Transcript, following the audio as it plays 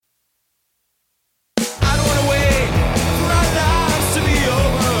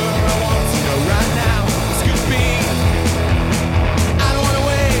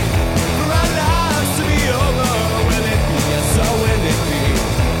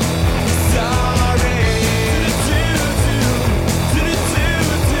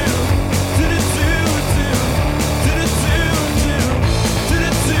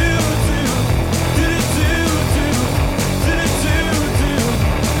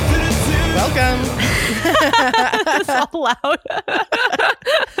Welcome. So loud.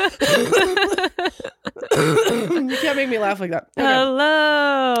 You can't make me laugh like that. Okay.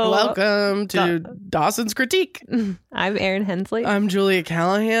 Hello. Welcome to Dawson's Critique. I'm Erin Hensley. I'm Julia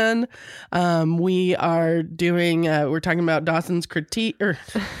Callahan. We are doing, we're talking about Dawson's Critique, or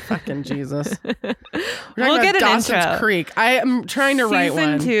fucking Jesus. We're talking about Dawson's Creek. I am trying to write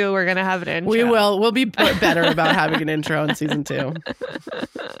one. Season 2, we're going to have an intro. We will. We'll be better about having an intro in season 2.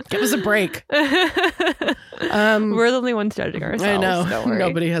 Give us a break. We're the only ones judging ourselves. I know. Don't worry.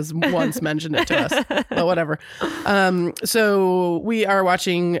 Nobody has once mentioned it to us, but whatever. So we are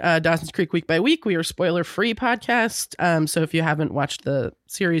watching Dawson's Creek week by week. We are spoiler-free podcast. So if you haven't watched the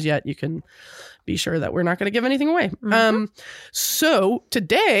series yet, you can be sure that we're not going to give anything away. Mm-hmm. So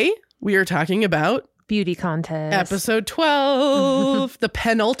today we are talking about Beauty contest. episode 12, the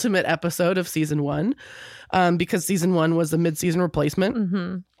penultimate episode of season 1, because season 1 was the mid-season replacement.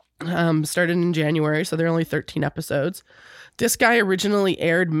 Mm-hmm. Started in January, so there are only 13 episodes. This guy originally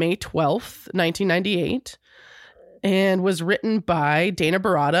aired May 12th, 1998, and was written by Dana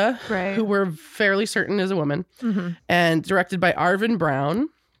Barada, Right. who we're fairly certain is a woman, Mm-hmm. and directed by Arvin Brown.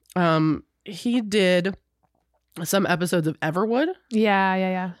 He did some episodes of Everwood,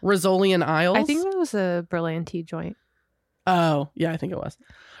 Yeah. Rizzoli and Isles. I think that was a Berlanti joint. Oh, yeah, I think it was.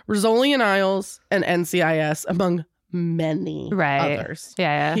 Rizzoli and Isles and NCIS, among many others.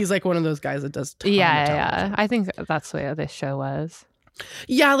 Yeah. He's like one of those guys that does ton of television. Yeah. I think that's what this show was.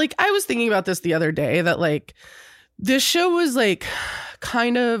 Yeah, like I was thinking about this the other day that like this show was like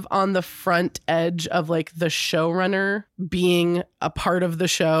kind of on the front edge of like the showrunner being a part of the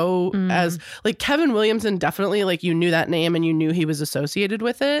show as like Kevin Williamson, definitely like you knew that name and you knew he was associated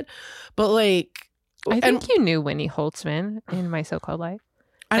with it. But like I think you knew Winnie Holtzman in My So-Called Life.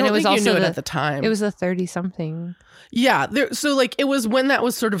 I And don't it was think you also knew it the- at the time. It was a 30-something. Yeah. So like it was when that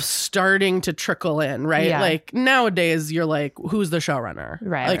was sort of starting to trickle in, right? Yeah. Like nowadays you're like, who's the showrunner?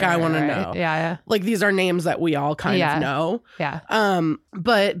 Right. Like I want to know. Yeah. Like these are names that we all kind of know. Yeah.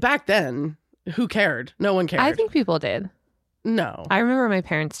 But back then, who cared? No one cared. I think people did. No. I remember my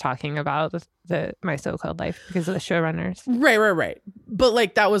parents talking about the My So-Called Life because of the showrunners. Right. But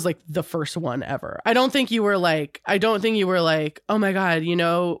like that was like the first one ever. I don't think you were like, oh my God, you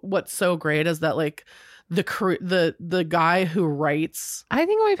know what's so great is that like the guy who writes. I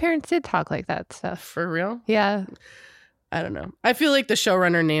think my parents did talk like that stuff. For real? Yeah. I don't know. I feel like the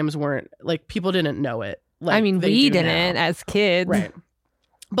showrunner names weren't like people didn't know it. Like I mean, they we do didn't now. as kids. Right.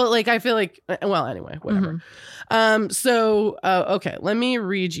 But like I feel like well anyway, whatever. Okay, let me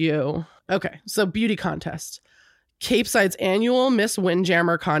read you. Okay, so beauty contest. Capeside's annual Miss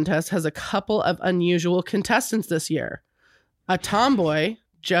Windjammer contest has a couple of unusual contestants this year. A tomboy,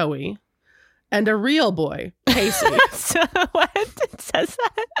 Joey, and a real boy, Casey. So what? It says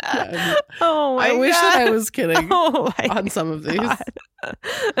that? Yeah, Oh my I God. wish that I was kidding Oh my on some of these. God. Well,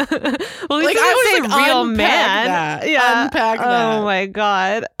 at least Like, you I say was like, real unpack man. that. Yeah. Unpack that. Oh my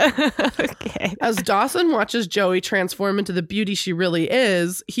God. Okay. As Dawson watches Joey transform into the beauty she really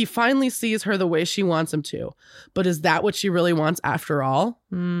is, he finally sees her the way she wants him to. But is that what she really wants after all?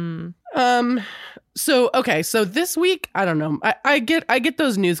 So this week, I don't know. I get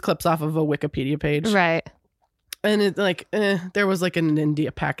those news clips off of a Wikipedia page. Right. And it's like there was like an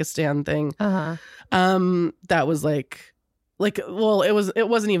India Pakistan thing. Uh-huh. That was like well, it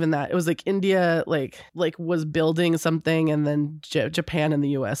wasn't even that. It was like India like was building something and then Japan and the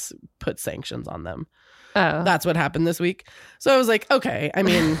US put sanctions on them. Oh. That's what happened this week. So I was like, okay, I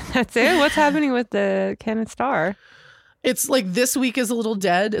mean, That's it? What's happening with the Canon Star? it's like this week is a little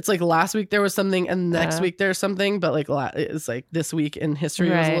dead. It's like last week there was something and next week there's something, but like it's like this week in history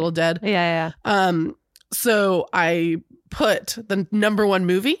was a Right. little dead. Yeah. So I put the number one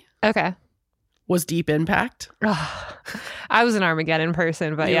movie Okay. was Deep Impact. Oh, I was an Armageddon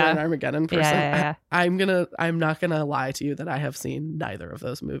person, but You were yeah. an Armageddon person. Yeah. I'm not gonna lie to you that I have seen neither of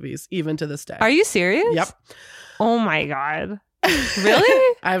those movies, even to this day. Are you serious? Yep. Oh my God.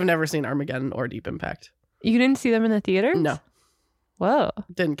 Really? I've never seen Armageddon or Deep Impact. You didn't see them in the theater? No, Whoa.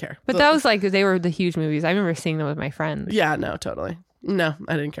 didn't care. But that was like, they were the huge movies. I remember seeing them with my friends. Yeah, no, totally. No,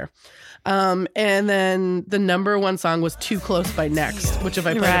 I didn't care. And then the number one song was Too Close by Next, which if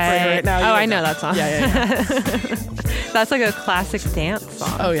I play it for you right now. you Oh, would I know that song. Yeah. That's like a classic dance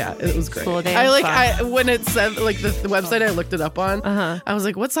song. Oh yeah, it was great. School dance when it said like the website I looked it up on, I was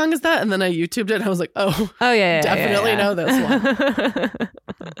like, what song is that? And then I YouTubed it and I was like, oh Oh yeah, definitely yeah. know this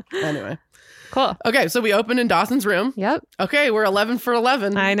one. Anyway. Cool. Okay, so we open in Dawson's room. Yep. Okay, we're 11 for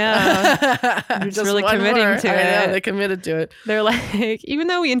 11. I know. Just really one committing more. to I know, it. they committed to it. They're like, even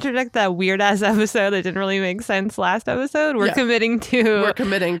though we interject that weird ass episode that didn't really make sense last episode, we're Yeah. committing to We're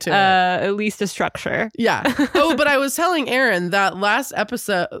committing to it. at least a structure. Yeah. Oh, but I was telling Aaron that last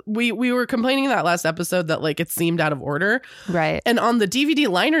episode, we were complaining that last episode that like it seemed out of order. Right. And on the DVD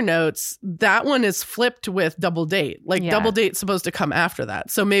liner notes, that one is flipped with Double Date. Like Yeah. Double Date's supposed to come after that.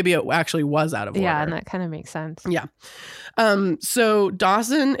 So maybe it actually was out of order. Yeah, and that kind of makes sense. Yeah. So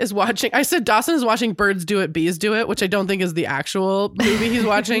Dawson is watching. I said Dawson is watching Birds Do It, Bees Do It, which I don't think is the actual movie he's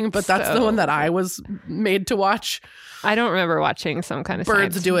watching, but that's the So- one that I was made to watch. I don't remember watching some kind of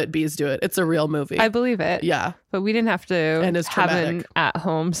Birds science. Do It, Bees Do It. It's a real movie. I believe it. Yeah. But we didn't have to And it's have an traumatic.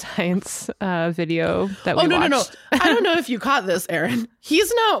 at-home science video that we Oh no, watched. no. I don't know if you caught this, Aaron.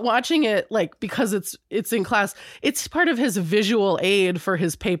 He's not watching it like because it's in class. It's part of his visual aid for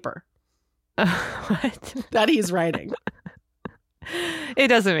his paper What? that he's writing. It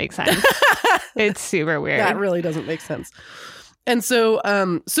doesn't make sense. It's super weird. That really doesn't make sense. And so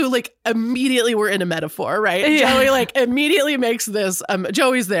like immediately we're in a metaphor, right? Yeah. Joey like immediately makes this.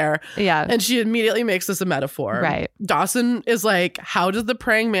 Joey's there, Yeah. and she immediately makes this a metaphor. Right. Dawson is like, how does the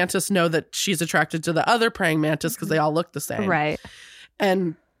praying mantis know that she's attracted to the other praying mantis because they all look the same? Right.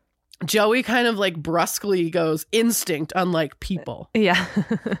 And Joey kind of like brusquely goes, instinct, unlike people. Yeah.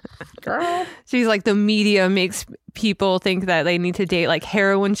 Girl. She's like, the media makes people think that they need to date like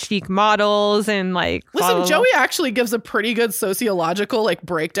heroin chic models and like Listen, follow- Joey actually gives a pretty good sociological like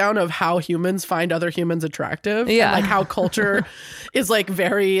breakdown of how humans find other humans attractive. Yeah. And, like how culture is like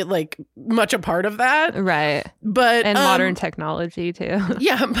very like much a part of that. Right. But And modern technology too.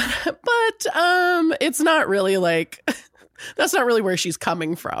 Yeah, but it's not really like that's not really where she's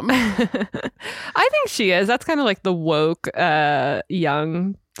coming from. I think she is. That's kind of like the woke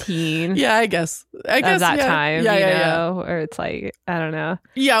young teen Yeah, I guess of that yeah. time, Yeah, you yeah, yeah. know, or it's like, I don't know.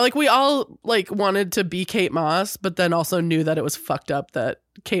 Yeah, like we all like wanted to be Kate Moss, but then also knew that it was fucked up that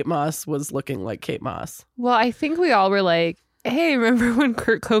Kate Moss was looking like Kate Moss. Well, I think we all were like, hey, remember when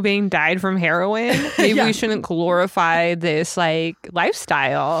Kurt Cobain died from heroin? Maybe Yeah. we shouldn't glorify this like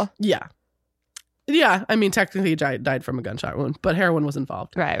lifestyle. Yeah. Yeah, I mean, technically he died from a gunshot wound, but heroin was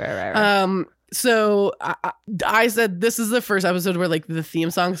involved. Right. So I said this is the first episode where like the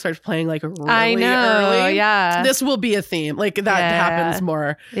theme song starts playing like really I know. early. Yeah. This will be a theme. Like that Yeah. happens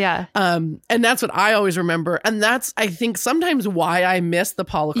more. Yeah. And that's what I always remember. And that's, I think, sometimes why I miss the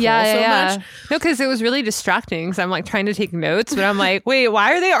Paula Cole so much. No, because it was really distracting. Because I'm like trying to take notes, but I'm like, wait,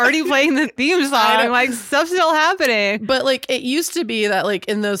 why are they already playing the theme I song? know. Like stuff's still happening. But like it used to be that like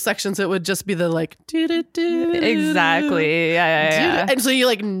in those sections it would just be the like do-do-do, Exactly. Yeah. and so you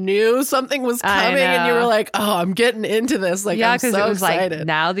like knew something was I coming and you know. were like, oh, I'm getting into this. Like Yeah, I'm because so it was excited. like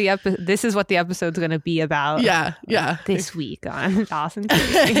now this is what the episode's going to be about. Yeah. This week on Dawson's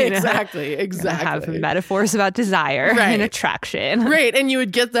Creek, you know? Exactly. Have metaphors about desire Right. and attraction. Right. And you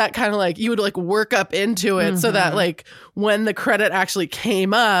would get that kind of like, you would like work up into it so that like when the credit actually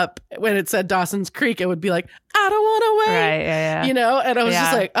came up, when it said Dawson's Creek, it would be like, I don't want to wait. Right. Yeah. You know? And I was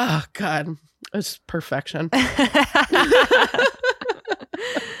just Yeah. like, oh, God, it's perfection.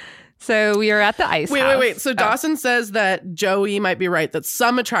 So we are at the ice house. Wait. So Dawson says that Joey might be right, that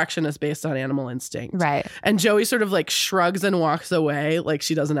some attraction is based on animal instinct. Right. And Joey sort of like shrugs and walks away like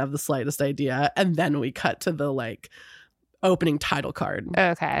she doesn't have the slightest idea. And then we cut to the like opening title card.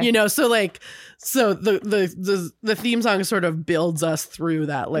 Okay. You know, so like, so the theme song sort of builds us through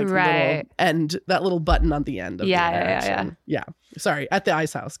that like Right. little end, that little button on the end of Yeah, the yeah, interaction. Yeah. Sorry, at the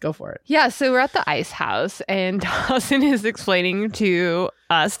ice house. Go for it. Yeah, so we're at the ice house, and Dawson is explaining to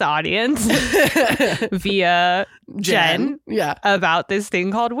us, the audience, via Jen, Yeah. about this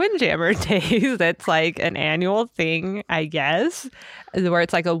thing called Windjammer Days. That's like an annual thing, I guess, where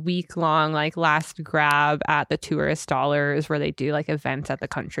it's like a week-long, like last grab at the tourist dollars, where they do like events at the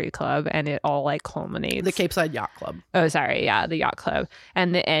country club, and it all like culminates. The Cape Side Yacht Club. Oh, sorry. Yeah, the yacht club.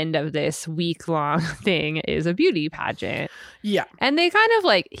 And the end of this week-long thing is a beauty pageant. Yeah. And they kind of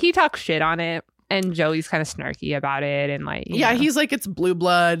like, he talks shit on it, and Joey's kind of snarky about it. And like, you know. He's like, it's blue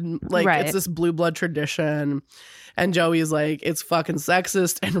blood. Like, Right. it's this blue blood tradition. And Joey's like, it's fucking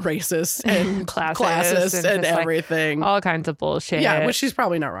sexist and racist and classist and just, like, everything. all kinds of bullshit. Yeah, which she's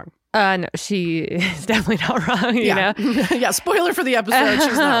probably not wrong. No, she is definitely not wrong, you know? Yeah, spoiler for the episode,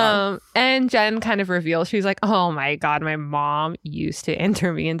 she's not wrong. And Jen kind of reveals, she's like, oh my God, my mom used to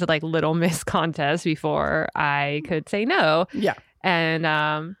enter me into like Little Miss contests before I could say no. Yeah.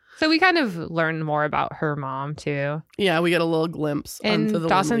 And so we kind of learn more about her mom too. Yeah, we get a little glimpse And onto the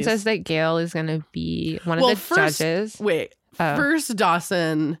Dawson Lindleys. says that Gail is going to be one Well, of the first- judges. Wait, Oh. first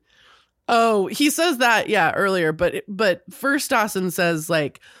Dawson Oh, he says that, yeah, earlier. But first Dawson says,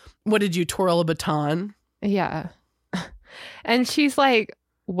 like, what did you twirl a baton? Yeah. And she's like,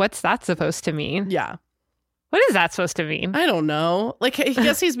 what's that supposed to mean? Yeah. What is that supposed to mean? I don't know. Like, I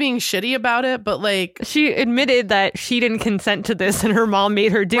guess he's being shitty about it, but like... She admitted that she didn't consent to this and her mom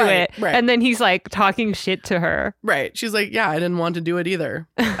made her do it. Right. And then he's like talking shit to her. Right. She's like, yeah, I didn't want to do it either.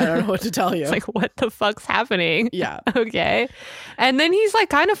 I don't know what to tell you. It's like, what the fuck's happening? Yeah. Okay. And then he's like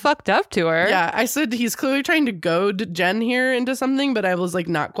kind of fucked up to her. Yeah. I said he's clearly trying to goad Jen here into something, but I was like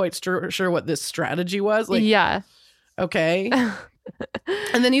not quite sure what this strategy was. Like, yeah. Okay.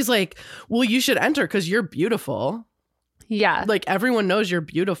 And then he's like, well, you should enter because you're beautiful. Yeah. Like, everyone knows you're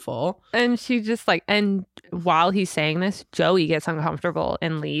beautiful. And she just like, and while he's saying this, Joey gets uncomfortable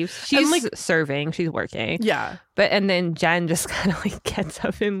and leaves. She's like serving, she's working. Yeah. And then Jen just kind of like gets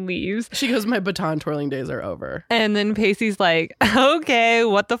up and leaves. She goes, my baton twirling days are over. And then Pacey's like, okay,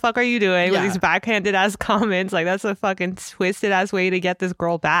 what the fuck are you doing with Yeah. these backhanded ass comments? Like, that's a fucking twisted ass way to get this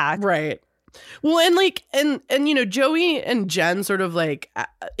girl back. Right. Well, and like, and you know, Joey and Jen sort of like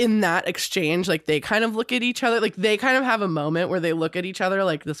in that exchange, like they kind of look at each other, like they kind of have a moment where they look at each other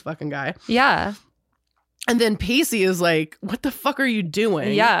like, this fucking guy. Yeah. And then Pacey is like, what the fuck are you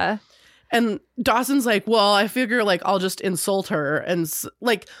doing? Yeah. And Dawson's like, well, I figure like I'll just insult her. And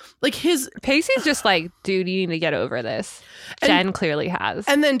like his... Pacey's just like, dude, you need to get over this. Jen clearly has.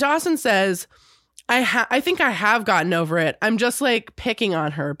 And then Dawson says, I think I have gotten over it. I'm just like picking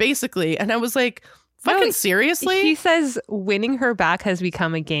on her, basically. And I was like, fucking seriously? He says winning her back has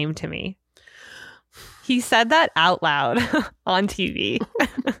become a game to me. He said that out loud on TV.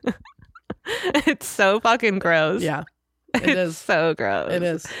 It's so fucking gross. Yeah, it It's is. so gross. It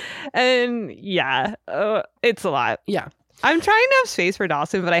is. And yeah, it's a lot. Yeah. I'm trying to have space for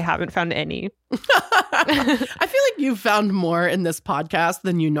Dawson, but I haven't found any. I feel like you've found more in this podcast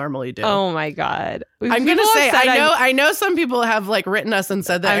than you normally do. Oh my God. I'm going to say, I know some people have like written us and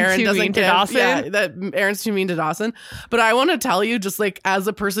said that I'm Aaron too doesn't mean to give, Dawson. yeah, that Aaron's too mean to Dawson. But I want to tell you, just like as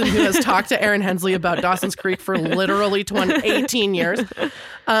a person who has talked to Aaron Hensley about Dawson's Creek for literally 18 years,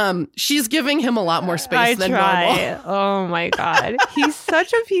 she's giving him a lot more space than normal. Oh my God. He's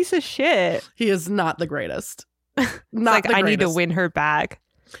such a piece of shit. He is not the greatest. Not like, I need to win her back.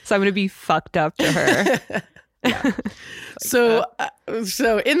 So I'm going to be fucked up to her. So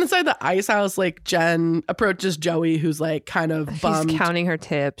inside the ice house, like Jen approaches Joey, who's like kind of bummed. She's counting her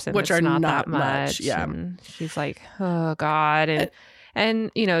tips, and which it's are not not that much. Yeah, and she's like, "Oh God,"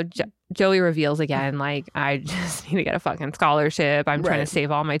 and you know, Joey reveals again, like, I just need to get a fucking scholarship. I'm trying to save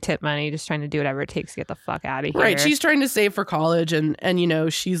all my tip money, just trying to do whatever it takes to get the fuck out of here. Right. She's trying to save for college, and you know,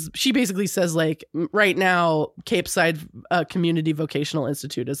 she basically says like, right now, Cape Side Community Vocational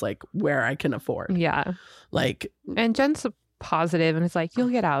Institute is like where I can afford. Yeah. Like, and Jen's positive, and it's like, you'll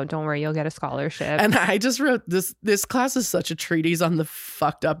get out. Don't worry, you'll get a scholarship. And I just wrote this class is such a treatise on the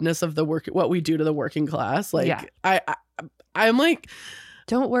fucked upness of what we do to the working class. Like, yeah. I'm like,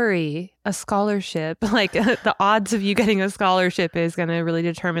 don't worry, a scholarship, like the odds of you getting a scholarship is going to really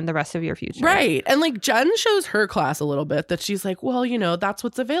determine the rest of your future. Right. And like Jen shows her class a little bit that she's like, well, you know, that's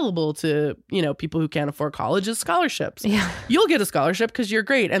what's available to, you know, people who can't afford college is scholarships. Yeah. You'll get a scholarship because you're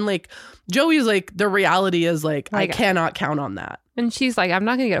great. And like Joey's like, the reality is like I cannot count on that. And she's like, I'm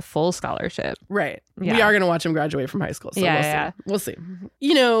not going to get a full scholarship. Right. Yeah. We are going to watch him graduate from high school. So we'll see.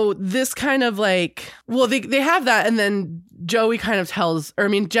 You know, this kind of like, well, they have that. And then Jen kind of tells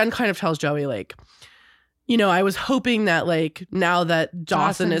Joey, like, you know, I was hoping that like now that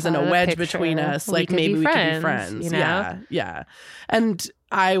Dawson isn't a wedge between us, like maybe we could be friends. You know? Yeah. Yeah. And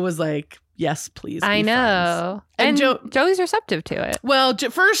I was like, yes, please. I know. Friends. And Joey's receptive to it. Well,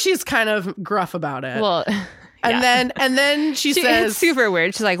 first she's kind of gruff about it. Well, and then she says, it's super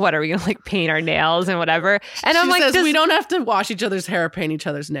weird. She's like, what, are we gonna like paint our nails and whatever? And I'm like, we don't have to wash each other's hair or paint each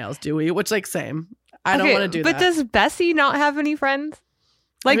other's nails, do we? Which like same. I don't want to do that. But does Bessie not have any friends?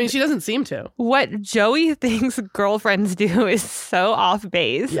 Like, I mean, she doesn't seem to. What Joey thinks girlfriends do is so off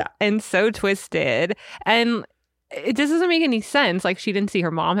base and so twisted. And it just doesn't make any sense. Like, she didn't see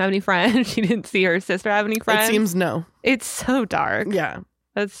her mom have any friends. She didn't see her sister have any friends. It seems no. It's so dark. Yeah.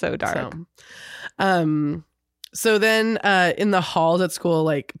 That's so dark. So then in the halls at school,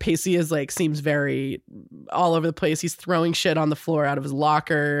 like Pacey is like seems very all over the place. He's throwing shit on the floor out of his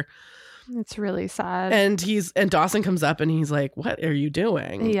locker. It's really sad. And Dawson comes up and he's like, what are you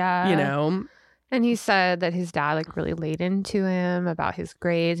doing? Yeah. You know? And he said that his dad like really laid into him about his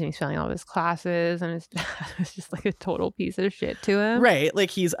grades and he's failing all of his classes, and his dad was just like a total piece of shit to him. Right. Like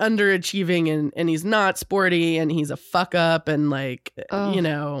he's underachieving and he's not sporty and he's a fuck up and like, you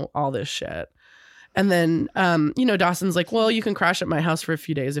know, all this shit. And then, Dawson's like, well, you can crash at my house for a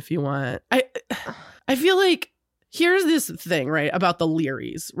few days if you want. I feel like here's this thing, right, about the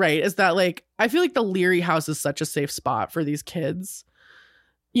Learys, right, is that like, I feel like the Leary house is such a safe spot for these kids.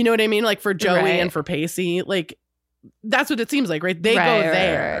 You know what I mean? Like for Joey and for Pacey, like that's what it seems like, right? They go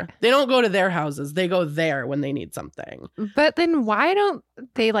there. Right. They don't go to their houses. They go there when they need something. But then why don't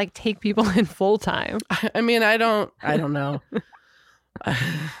they like take people in full time? I mean, I don't know. I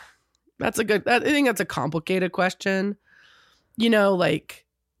think that's a complicated question. Like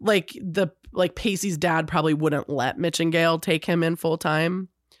Pacey's dad probably wouldn't let Mitch and Gail take him in full time.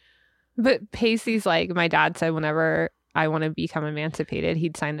 But Pacey's like, my dad said whenever I want to become emancipated,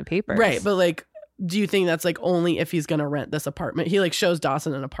 he'd sign the papers. Right. But like, do you think that's like only if he's going to rent this apartment? He like shows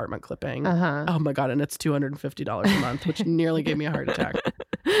Dawson an apartment clipping. Oh my God. And it's $250 a month, which nearly gave me a heart attack.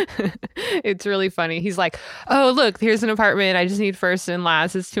 It's really funny. He's like, oh, look, here's an apartment. I just need first and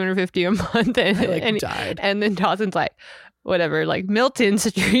last. It's $250 a month. And died. And then Dawson's like, whatever, like Milton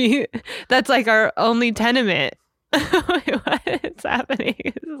Street. That's like our only tenement. What's happening?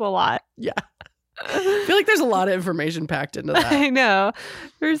 This is a lot. Yeah. I feel like there's a lot of information packed into that. I know.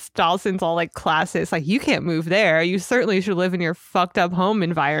 There's Dawson's all like classist. Like, you can't move there. You certainly should live in your fucked up home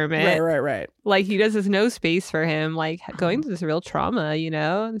environment. Right. Like, he does. There's no space for him. Like, going through this real trauma, His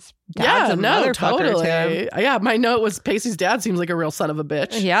dad's totally. To him. Yeah, my note was Pacey's dad seems like a real son of a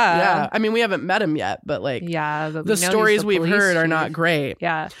bitch. Yeah. I mean, we haven't met him yet, but like, but the stories we've heard are not great.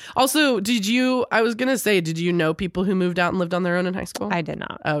 Yeah. Also, did you know people who moved out and lived on their own in high school? I did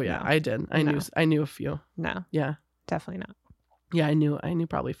not. Oh yeah, no. I did. I knew a few. No. Yeah. Definitely not. Yeah, I knew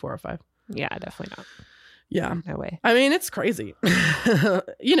probably 4 or 5. Yeah, definitely not. Yeah. No way. I mean, it's crazy.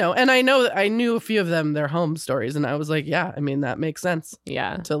 And I knew a few of them, their home stories, and I was like, yeah, I mean, that makes sense.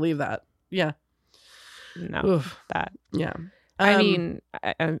 Yeah. To leave that. Yeah. No. Oof. That. Yeah. I mean,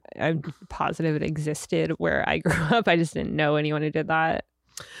 I'm positive it existed where I grew up. I just didn't know anyone who did that.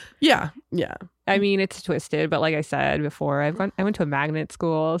 Yeah. I mean, it's twisted, but like I said before, I went to a magnet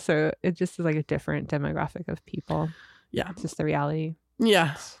school, so it just is like a different demographic of people. Yeah. It's just the reality.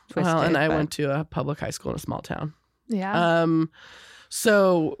 Yeah. Twisted, well, and I went to a public high school in a small town. Yeah.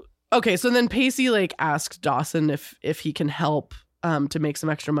 So then Pacey like asked Dawson if he can help to make some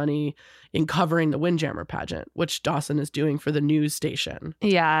extra money in covering the Windjammer pageant, which Dawson is doing for the news station.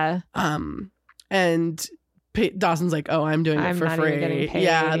 Yeah. And Dawson's like, oh, I'm doing it for free. Even getting paid.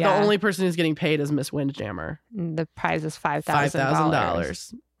 Yeah. The only person who's getting paid is Miss Windjammer. The prize is $5,000.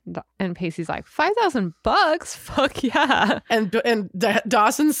 $5,000. And Pacey's like, $5,000? Fuck yeah. And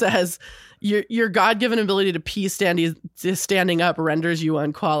Dawson says, your God-given ability to pee standing up renders you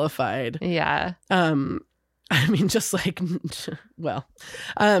unqualified. Yeah. I mean, just like, well,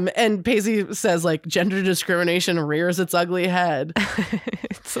 and Pacey says like gender discrimination rears its ugly head.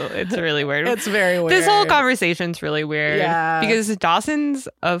 It's really weird. It's very weird. This whole conversation's really weird. Yeah. Because Dawson's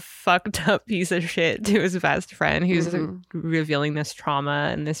a fucked up piece of shit to his best friend who's revealing this trauma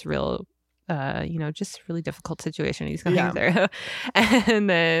and this real, just really difficult situation he's going through. And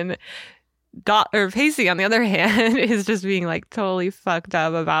then Pacey, on the other hand, is just being like totally fucked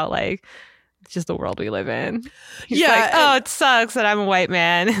up about like, it's just the world we live in. He's like, oh, it sucks that I'm a white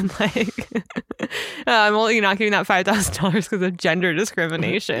man. And like, I'm only not giving that $5,000 because of gender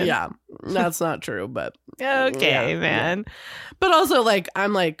discrimination. Yeah, that's not true, but. Okay, man. Yeah. But also, like,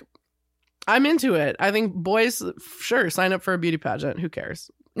 I'm into it. I think boys, sure, sign up for a beauty pageant. Who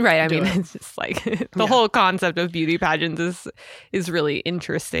cares? Right. I mean, it's just like the whole concept of beauty pageants is really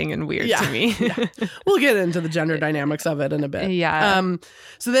interesting and weird to me. We'll get into the gender dynamics of it in a bit. Yeah.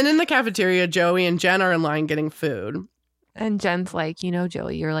 So then in the cafeteria, Joey and Jen are in line getting food. And Jen's like,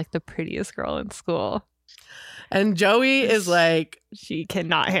 Joey, you're like the prettiest girl in school. And Joey is like... She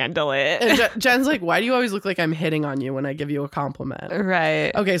cannot handle it. And Jen's like, why do you always look like I'm hitting on you when I give you a compliment?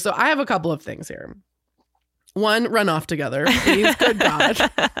 Right. Okay, so I have a couple of things here. One, run off together. Please, good God.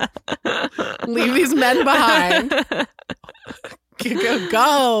 Leave these men behind.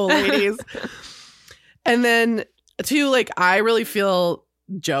 Go, ladies. And then 2, like, I really feel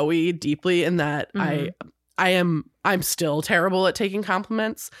Joey deeply in that I'm still terrible at taking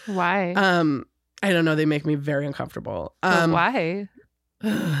compliments. Why? I don't know. They make me very uncomfortable. Why?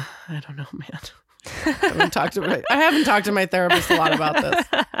 I don't know, man. I haven't talked to my therapist a lot about this.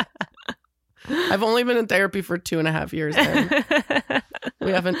 I've only been in therapy for 2.5 years.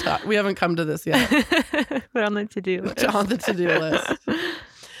 We haven't come to this yet. Put on the to-do list. On the to-do list.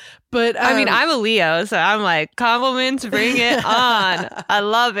 But I mean, I'm a Leo, so I'm like, compliments, bring it on. I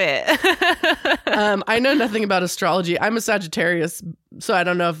love it. I know nothing about astrology. I'm a Sagittarius, so I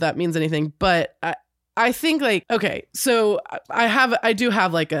don't know if that means anything. But I think like, okay, so I do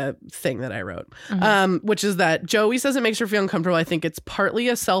have like a thing that I wrote, which is that Joey says it makes her feel uncomfortable. I think it's partly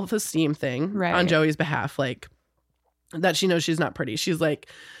a self-esteem thing on Joey's behalf, like that she knows she's not pretty. She's like,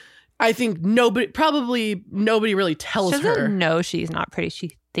 I think nobody really tells her. She doesn't know she's not pretty.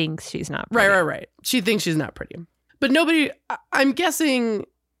 She thinks she's not pretty. Right. She thinks she's not pretty. But nobody, I'm guessing,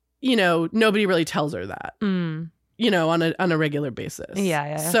 nobody really tells her that, on a regular basis.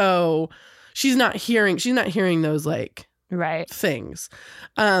 Yeah. So she's not hearing those like things.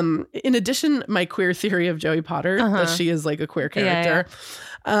 In addition, my queer theory of Joey Potter, that she is like a queer character.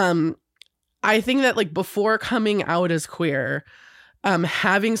 I think that like before coming out as queer,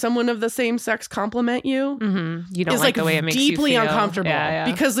 having someone of the same sex compliment you, you don't is like the way it makes deeply you feel. uncomfortable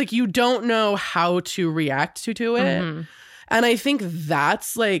because like you don't know how to react to it. And I think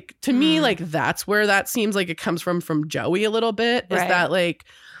that's like, to me, like that's where that seems like it comes from Joey a little bit, is that like,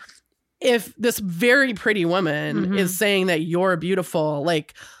 if this very pretty woman is saying that you're beautiful,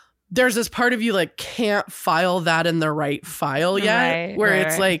 like there's this part of you like can't file that in the right file yet, where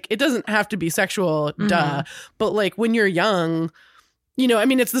it's like, it doesn't have to be sexual, duh. But like when you're young, I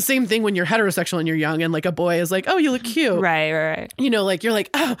mean, it's the same thing when you're heterosexual and you're young and like a boy is like, oh, you look cute. Right. Like you're like,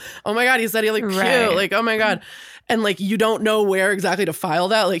 oh my God, he said he looked cute. Like, oh my God. And like, you don't know where exactly to file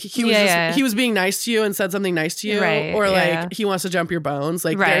that. Like he was he was being nice to you and said something nice to you. Or like he wants to jump your bones.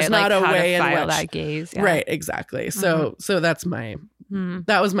 Like there's not like a way to file in which that gaze. Right. Exactly. So that's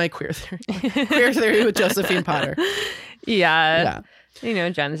that was my queer theory. Queer theory with Josephine Potter. Yeah.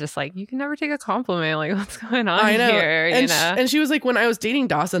 Jen's just like, you can never take a compliment. Like, what's going on I know. here? And she was like, when I was dating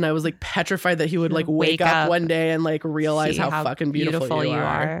Dawson, I was like petrified that he would like wake up one day and like realize how fucking beautiful you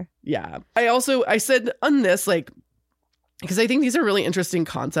are. Yeah. I said on this, like, because I think these are really interesting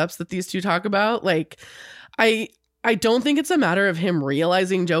concepts that these two talk about. Like, I don't think it's a matter of him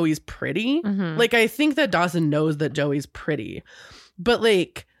realizing Joey's pretty. Like, I think that Dawson knows that Joey's pretty, but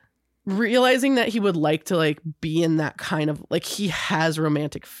like realizing that he would like to like be in that kind of like, he has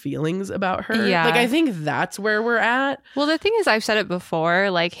romantic feelings about her. Yeah. Like, I think that's where we're at. Well, the thing is, I've said it before,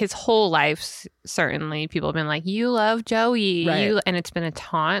 like his whole life, certainly people have been like, you love Joey. And it's been a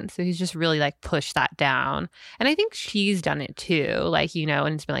taunt. So he's just really like pushed that down. And I think she's done it too. Like,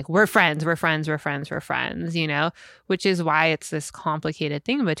 and it's been like, we're friends, which is why it's this complicated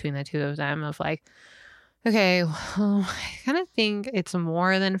thing between the two of them of like, okay, well, I kind of think it's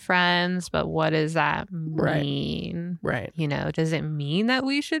more than friends, but what does that mean? Right. Does it mean that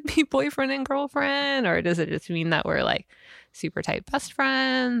we should be boyfriend and girlfriend, or does it just mean that we're like super tight best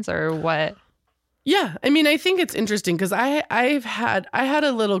friends, or what? Yeah, I mean, I think it's interesting because I had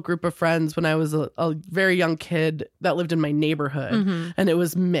a little group of friends when I was a very young kid that lived in my neighborhood, and it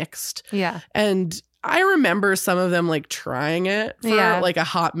was mixed. Yeah, and I remember some of them like trying it for like a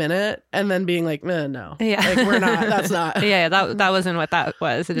hot minute and then being like, no, like we're not, that's not. That wasn't what that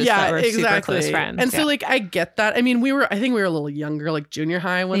was. It just that we're super close friends. And so like, I get that. I mean, I think we were a little younger, like junior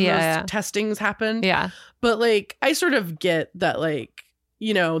high when those testings happened. Yeah. But like, I sort of get that like,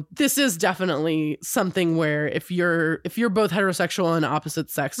 this is definitely something where if you're both heterosexual and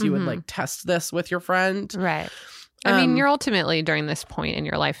opposite sex, you would like test this with your friend. Right. I mean, you're ultimately during this point in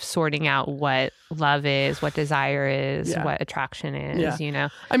your life sorting out what love is, what desire is, what attraction is, I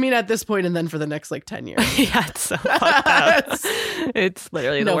mean, at this point and then for the next like 10 years. It's so fucked up. It's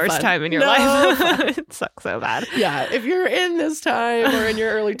literally the worst time in your life. It sucks so bad. Yeah. If you're in this time or in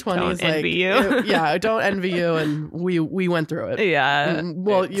your early 20s, don't envy you. Don't envy you. And we went through it. Yeah.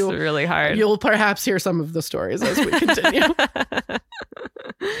 Well, it's really hard. You'll perhaps hear some of the stories as we continue.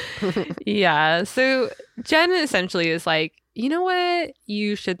 Yeah. So Jen essentially is like, you know what?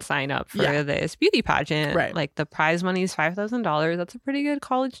 You should sign up for this beauty pageant. Right. Like the prize money is $5,000. That's a pretty good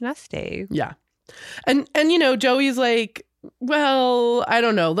college nest egg. Yeah. And Joey's like, well, I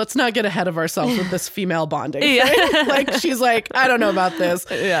don't know. Let's not get ahead of ourselves with this female bonding. Right? Like she's like, I don't know about this.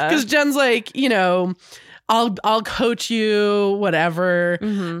 Yeah. Because Jen's like, I'll coach you, whatever.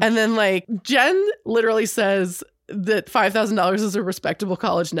 And then like Jen literally says that $5,000 is a respectable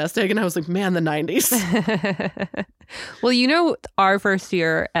college nest egg. And I was like, man, the 90s. Well, our first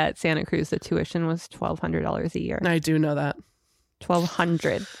year at Santa Cruz, the tuition was $1,200 a year. I do know that.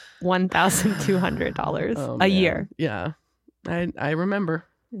 $1,200 a year. Yeah. I remember.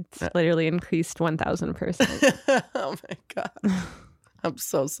 It's literally increased 1,000%. Oh my God. I'm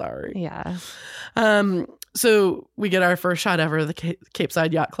so sorry. Yeah. So we get our first shot ever of the Cape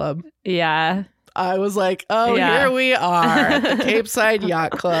Side Yacht Club. Yeah. I was like, oh, Yeah. here we are at the Cape Side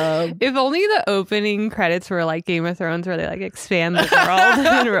Yacht Club. If only the opening credits were like Game of Thrones, where they like expand the world,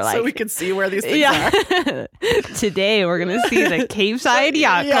 and we're like, so we could see where these things are. yeah. Today we're gonna see the Cape Side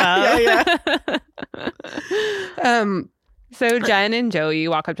Yacht Club. Yeah. So Jen and Joey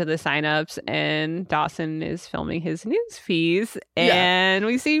walk up to the signups, and Dawson is filming his news feeds, and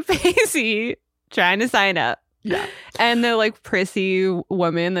we see Pacey trying to sign up. Yeah. And the like prissy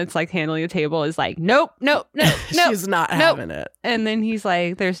woman that's like handling the table is like, nope. She's not having it. And then he's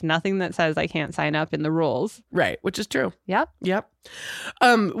like, there's nothing that says I can't sign up in the rules. Right, which is true. Yep.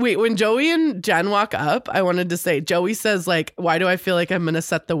 Wait, when Joey and Jen walk up, I wanted to say, Joey says, like, why do I feel like I'm going to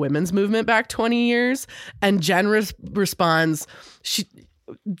set the women's movement back 20 years? And Jen responds,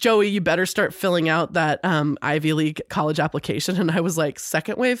 Joey, you better start filling out that Ivy League college application. And I was like,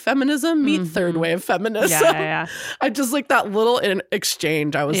 second wave feminism meet third wave feminism. Yeah. I just like that little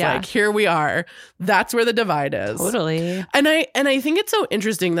exchange. I was like, here we are. That's where the divide is. Totally. And I think it's so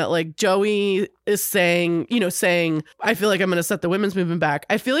interesting that like Joey is saying, I feel like I'm going to set the women's movement back.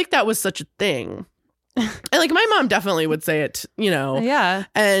 I feel like that was such a thing. And like my mom definitely would say it, Yeah.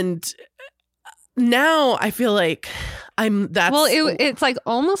 And now I feel like it's like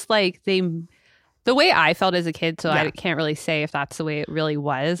almost like the way I felt as a kid, so Yeah. I can't really say if that's the way it really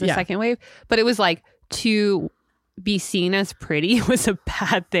was, the Yeah. second wave, but it was like to be seen as pretty was a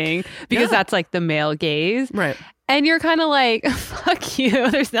bad thing because that's like the male gaze. Right. And you're kind of like, fuck you.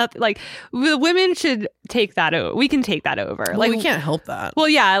 There's nothing like the women should take that over. We can take that over. Well, like we can't help that. Well,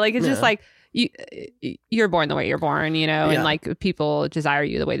 yeah, like it's just Yeah. like you're born the way you're born, and like people desire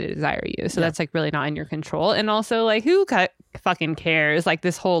you the way they desire you. So that's like really not in your control. And also like who fucking cares? Like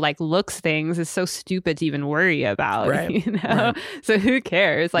this whole like looks things is so stupid to even worry about, Right. Right. So who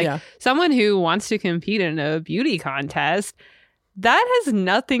cares? Like someone who wants to compete in a beauty contest, that has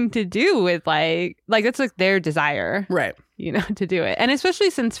nothing to do with like it's like their desire. Right. To do it. And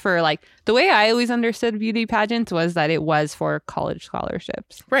especially since for like the way I always understood beauty pageants was that it was for college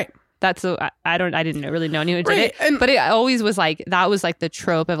scholarships. Right. That's I didn't really know anyone who did Right, it, but it always was like that was like the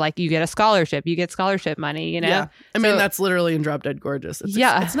trope of like you get a scholarship, you get scholarship money, Yeah. I mean, that's literally in Drop Dead Gorgeous.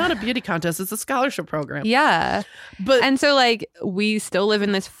 It's not a beauty contest. It's a scholarship program. Yeah. But and so like we still live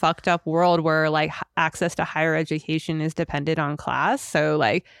in this fucked up world where like access to higher education is dependent on class.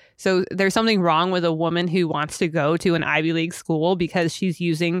 So there's something wrong with a woman who wants to go to an Ivy League school because she's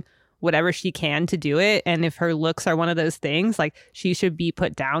using whatever she can to do it. And if her looks are one of those things, like she should be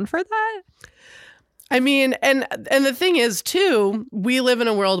put down for that. I mean, and the thing is too, we live in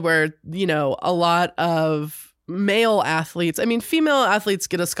a world where, a lot of male athletes, I mean, female athletes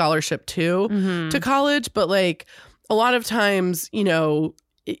get a scholarship too to college, but like a lot of times, you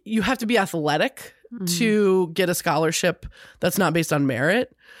have to be athletic to get a scholarship that's not based on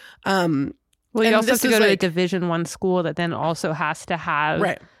merit. Well, you also have to go to a Division I school that then also has to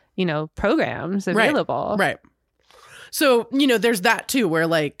have programs available. Right. So, there's that too, where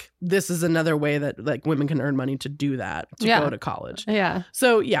like this is another way that like women can earn money to do that, to go to college. Yeah.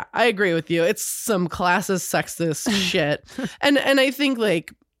 So, yeah, I agree with you. It's some classist, sexist shit. And I think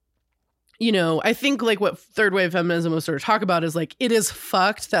like, I think like what third wave feminism was sort of talk about is like, it is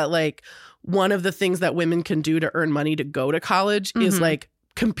fucked that like one of the things that women can do to earn money to go to college is like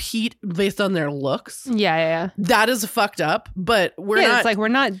compete based on their looks. Yeah. That is fucked up, but it's like we're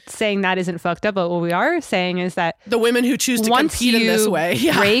not saying that isn't fucked up, but what we are saying is that the women who choose to compete in this way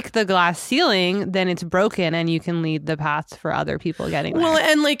break the glass ceiling, then it's broken and you can lead the path for other people getting there. Well,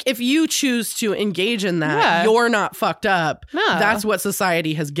 and like if you choose to engage in that, you're not fucked up. No. That's what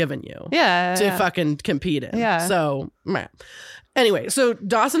society has given you. To fucking compete in. Yeah. So, anyway, so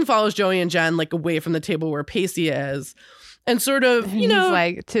Dawson follows Joey and Jen like away from the table where Pacey is. And sort of, he's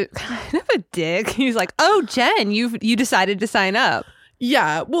like kind of a dick. He's like, "Oh, Jen, you decided to sign up."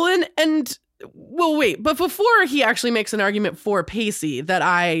 Yeah. Well, well, wait. But before he actually makes an argument for Pacey that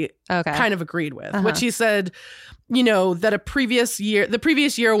I kind of agreed with, which he said, that the previous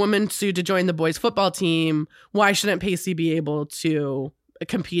year, a woman sued to join the boys' football team. Why shouldn't Pacey be able to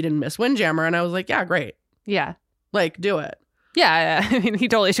compete in Miss Windjammer? And I was like, yeah, great. Yeah. Like, do it. Yeah, I mean, he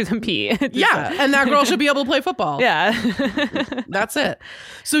totally should compete. And that girl should be able to play football. Yeah. That's it.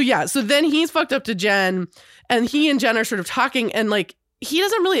 So then he's fucked up to Jen, and he and Jen are sort of talking, and like he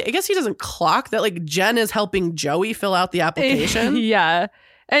doesn't clock that like Jen is helping Joey fill out the application. Yeah.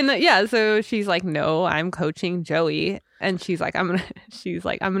 And so she's like, "No, I'm coaching Joey." And she's like, I'm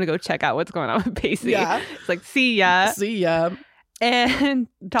gonna go check out what's going on with Pacey. Yeah. It's like, see ya. And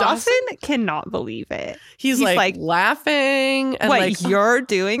Dawson cannot believe it. He's like laughing. And like, you're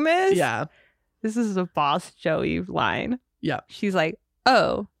doing this? Yeah. This is a boss Joey line. Yeah. She's like,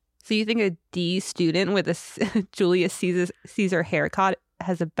 oh, So you think a D student with a Julius Caesar haircut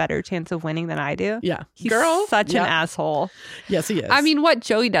has a better chance of winning than I do? Yeah. He's Girl. such an asshole. Yes, he is. I mean, what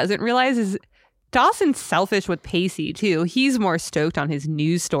Joey doesn't realize is Dawson's selfish with Pacey, too. He's more stoked on his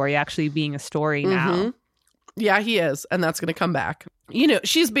news story actually being a story now. Yeah, he is. And that's going to come back. You know,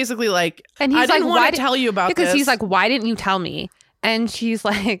 she's basically like, And he's I didn't like, want to tell you about because this. he's like, why didn't you tell me? And she's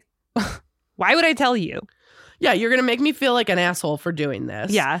like, why would I tell you? Yeah, you're going to make me feel like an asshole for doing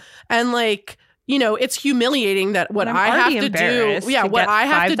this. Yeah. And like, you know, it's humiliating that what I'm I have already to do, embarrassed to what get I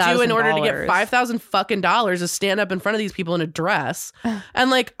have to do in order to get $5,000. $5,000 is stand up in front of these people in a dress.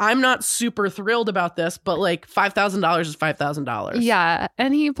 And like, I'm not super thrilled about this, but like $5,000 is $5,000. Yeah.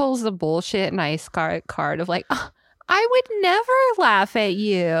 And he pulls the bullshit nice card of like, "Oh, I would never laugh at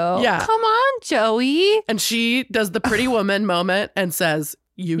you. Yeah. Come on, Joey. And she does the pretty woman moment and says,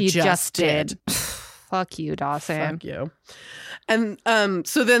 you just did. Fuck you, Dawson. Fuck you. And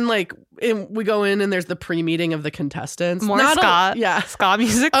so then like we go in and there's the pre-meeting of the contestants. More ska. Yeah. Ska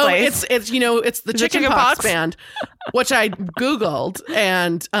music Oh, plays. it's you know, it's the Chicken Pox band, which I Googled,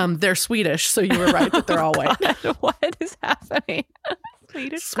 and they're Swedish, so you were right that they're all white. God, what is happening?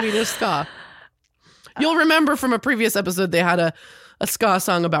 Swedish ska. You'll remember from a previous episode they had a ska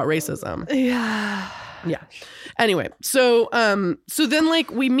song about racism. Yeah. Yeah. Anyway, so then like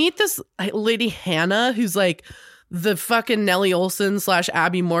we meet this lady Hannah who's like the fucking Nellie Olson /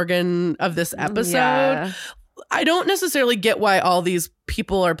 Abby Morgan of this episode. Yeah. I don't necessarily get why all these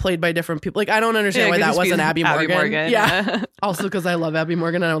people are played by different people. Like, I don't understand why that wasn't Abby Morgan. Yeah. Also because I love Abby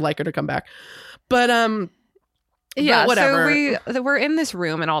Morgan and I would like her to come back. But yeah, but whatever. So we're in this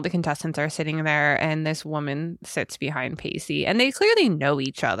room and all the contestants are sitting there and this woman sits behind Pacey and they clearly know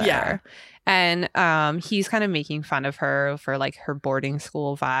each other. Yeah. And he's kind of making fun of her for like her boarding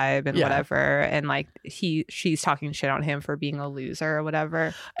school vibe and whatever. And like she's talking shit on him for being a loser or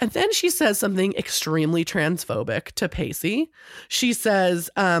whatever. And then she says something extremely transphobic to Pacey. She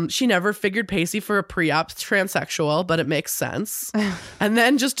says she never figured Pacey for a pre-op transsexual, but it makes sense. And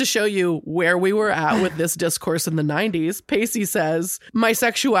then just to show you where we were at with this discourse in the 90s, Pacey says, my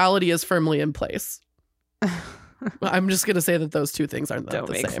sexuality is firmly in place. I'm just going to say that those two things aren't the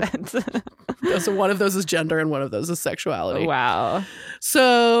same. Sense. So one of those is gender and one of those is sexuality. Wow.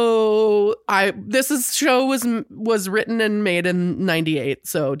 So this show was written and made in 98.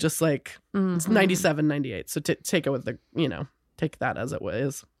 So just like it's 97, 98. So take it with take that as it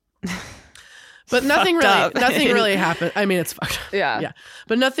is. But nothing really happened. I mean, it's fucked up. Yeah.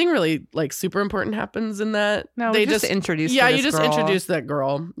 But nothing really like super important happens in that. No, they just introduced. Yeah, you just introduced that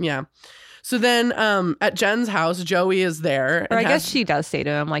girl. Yeah. So then at Jen's house, Joey is there. Or I guess she does say to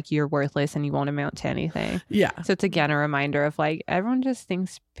him, like, you're worthless and you won't amount to anything. Yeah. So it's again a reminder of like, everyone just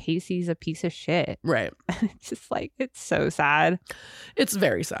thinks Pacey's a piece of shit. Right. It's just like, it's so sad. It's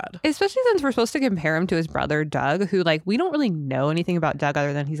very sad. Especially since we're supposed to compare him to his brother, Doug, who like, we don't really know anything about Doug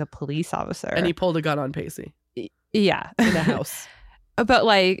other than he's a police officer. And he pulled a gun on Pacey. Yeah. In the house. But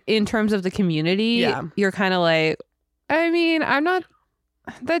like, in terms of the community, you're kind of like, I mean,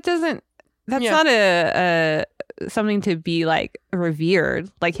 that's not a something to be like revered.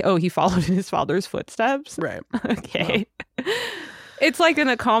 Like, oh, he followed in his father's footsteps. Right. Okay. Well. It's like an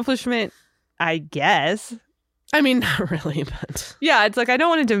accomplishment, I guess. I mean, not really, but yeah, it's like I don't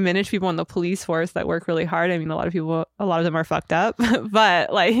want to diminish people in the police force that work really hard. I mean, a lot of them are fucked up,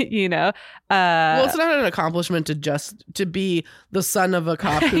 but like, well, it's not an accomplishment to be the son of a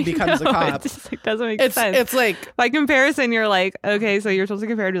cop who becomes a cop. It just like, doesn't make sense. It's like by comparison, you're like, okay, so you're supposed to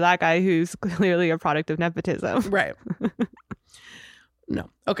compare to that guy who's clearly a product of nepotism, right? No,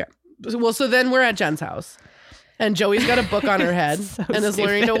 okay. Well, so then we're at Jen's house. And Joey's got a book on her head and is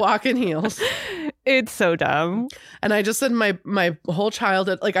learning to walk in heels. It's so dumb. And I just said my whole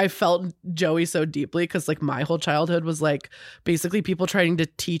childhood, like I felt Joey so deeply because like my whole childhood was like basically people trying to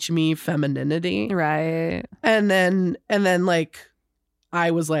teach me femininity. Right. And then like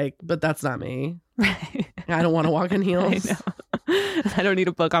I was like, but that's not me. Right. I don't want to walk in heels. I don't need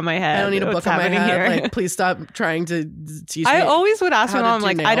a book on my head. I don't need a book on my head. Here? Like, please stop trying to teach me. I always would ask my mom,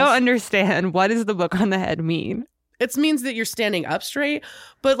 like, nails. I don't understand. What does the book on the head mean? It means that you're standing up straight,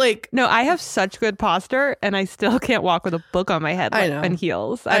 but like... No, I have such good posture and I still can't walk with a book on my head and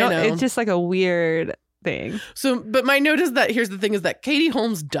heels. I don't. It's just like a weird thing. So, but my note is that here's the thing is that Katie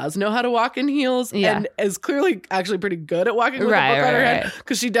Holmes does know how to walk in heels and is clearly actually pretty good at walking with a book on her head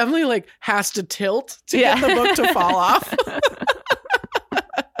because she definitely like has to tilt to get the book to fall off.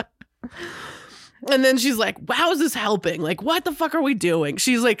 And then she's like, wow, is this helping? Like, what the fuck are we doing?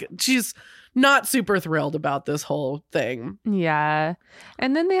 She's not super thrilled about this whole thing. Yeah.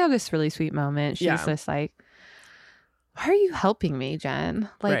 And then they have this really sweet moment. She's just like, why are you helping me, Jen?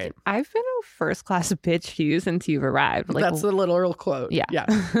 Like, Right. I've been a first class bitch to you since you've arrived. Like, That's the literal quote. yeah. Yeah.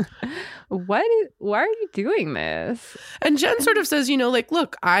 Why are you doing this? And Jen sort of says, like,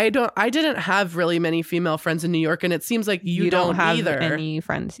 look, I didn't have really many female friends in New York, and it seems like you don't have either. any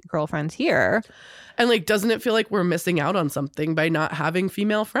girlfriends here. And like, doesn't it feel like we're missing out on something by not having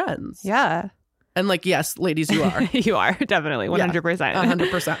female friends? Yeah. And like, yes, ladies, you are. You are definitely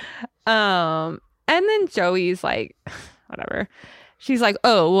 100%. 100%. And then Joey's like, whatever. She's like,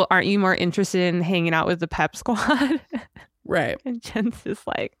 oh, well, aren't you more interested in hanging out with the pep squad? Right. And Jen's just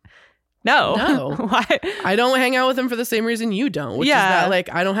like, no. Why? I don't hang out with them for the same reason you don't, which is that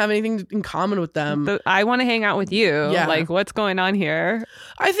like I don't have anything in common with them. But I want to hang out with you. Yeah. Like, what's going on here?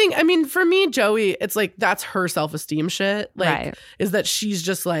 I mean, for me, Joey, it's like that's her self-esteem shit. Like, Right. is that she's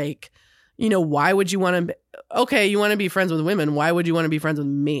just like, why would you want to? Okay, you want to be friends with women. Why would you want to be friends with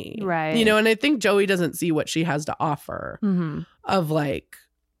me? Right. And I think Joey doesn't see what she has to offer. Mm-hmm. Of like,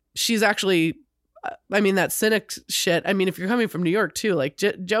 she's actually. I mean, that cynic shit. I mean, if you're coming from New York too, like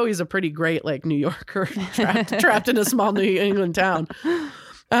Joey's a pretty great like New Yorker trapped in a small New England town.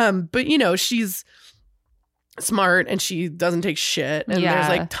 But she's smart and she doesn't take shit. And there's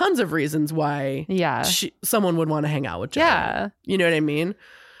like tons of reasons why someone would want to hang out with Joey. Yeah. You know what I mean?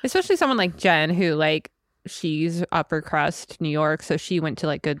 Especially someone like Jen who like she's upper crust New York. So she went to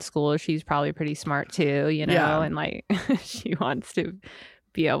like good school. She's probably pretty smart too, and like she wants to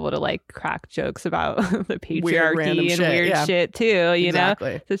be able to like crack jokes about the patriarchy and weird shit too,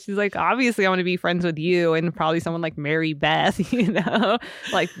 exactly. know? So she's like, obviously I want to be friends with you and probably someone like Mary Beth,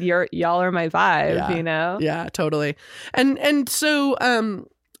 like y'all are my vibe, Yeah, totally. And so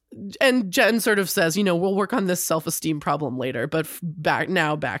and Jen sort of says, we'll work on this self-esteem problem later, but back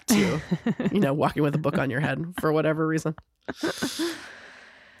to, walking with a book on your head for whatever reason.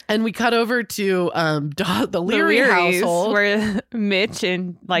 And we cut over to the Leary household where Mitch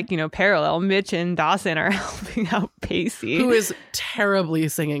and parallel Mitch and Dawson are helping out Pacey, who is terribly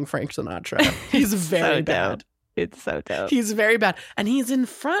singing Frank Sinatra. He's very so bad. Dope. It's so dope. He's very bad, and he's in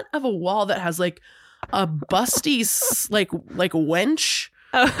front of a wall that has like a busty like wench.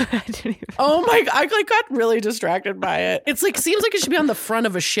 Oh, I didn't even... Oh my! I got really distracted by it. It's like seems like it should be on the front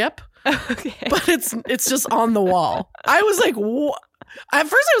of a ship, okay, but it's just on the wall. I was like, what? At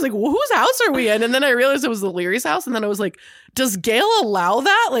first I was like, well, whose house are we in? And then I realized it was the Leary's house. And then I was like, does Gail allow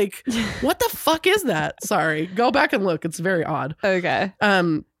that? Like, what the fuck is that? Sorry. Go back and look. It's very odd. Okay.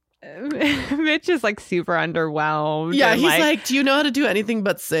 Mitch is like super underwhelmed. Yeah, he's like, do you know how to do anything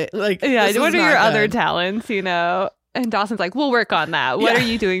but say like what are your other talents, And Dawson's like, we'll work on that. What are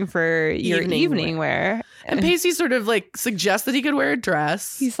you doing for your evening wear? And Pacey sort of like suggests that he could wear a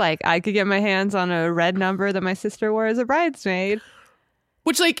dress. He's like, I could get my hands on a red number that my sister wore as a bridesmaid.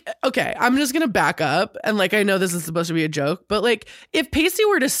 Which, like, okay, I'm just going to back up. And, like, I know this is supposed to be a joke, but, like, if Pacey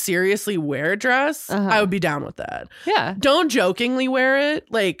were to seriously wear a dress, I would be down with that. Yeah. Don't jokingly wear it,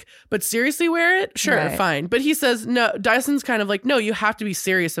 like, but seriously wear it? Sure, fine. But he says, no, Dyson's kind of like, no, you have to be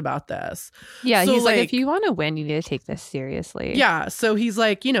serious about this. Yeah, so, he's like, if you want to win, you need to take this seriously. Yeah, so he's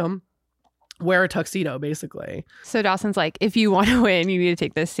like, wear a tuxedo, basically. So Dawson's like, if you want to win, you need to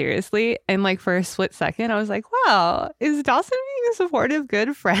take this seriously. And like for a split second, I was like, wow, is Dawson being a supportive,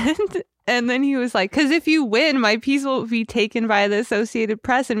 good friend? And then he was like, because if you win, my piece will be taken by the Associated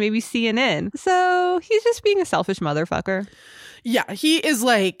Press and maybe CNN. So he's just being a selfish motherfucker. Yeah, he is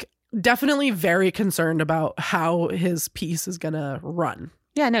like definitely very concerned about how his piece is going to run.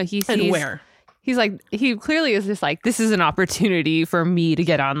 Yeah, no, he sees... And where. He's like, he clearly is just like, this is an opportunity for me to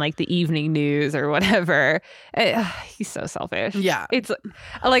get on like the evening news or whatever. He's so selfish. Yeah. It's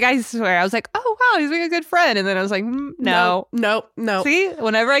like, I swear, I was like, oh, wow, he's being a good friend. And then I was like, no. See,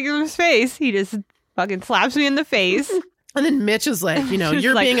 whenever I give him space, he just fucking slaps me in the face. And then Mitch is like,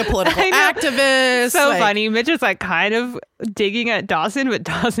 you're like, being a political activist. So like, funny. Mitch is like kind of digging at Dawson, but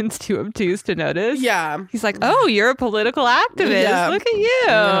Dawson's too obtuse to notice. Yeah. He's like, oh, you're a political activist. Yeah. Look at you.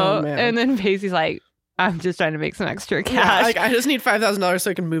 Oh, man. And then Pacey's like, I'm just trying to make some extra cash. Yeah, I just need $5,000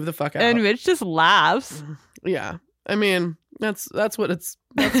 so I can move the fuck out. And Mitch just laughs. Yeah. I mean, that's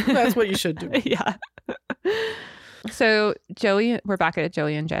what you should do. Yeah. So we're back at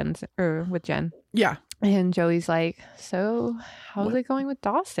Joey and Jen's, or with Jen. Yeah. And Joey's like, so how's it going with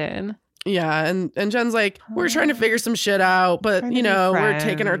Dawson? Yeah. And Jen's like, we're trying to figure some shit out, but we're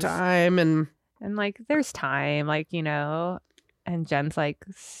taking our time and like, there's time, like, and Jen's like,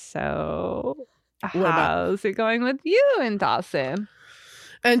 so how's it going with you and Dawson?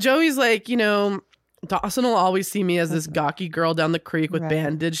 And Joey's like, Dawson will always see me as this gawky girl down the creek with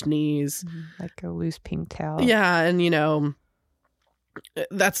bandaged knees. Like a loose pink tail. Yeah. And,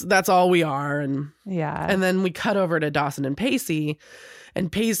 that's all we are. And Yeah. then we cut over to Dawson and Pacey. And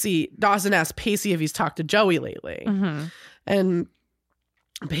Dawson asks Pacey if he's talked to Joey lately. Mm-hmm. And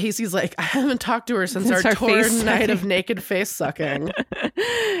Pacey's like, I haven't talked to her since our our torn face night sucking. of naked face sucking.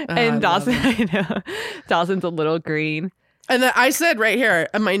 I And love Dawson, it. I know. Dawson's a little green. And then I said right here,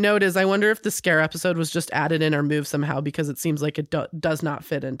 and my note is, I wonder if the scare episode was just added in or moved somehow, because it seems like it does not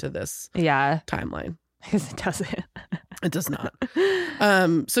fit into this Yeah. timeline. Because it doesn't. It does not.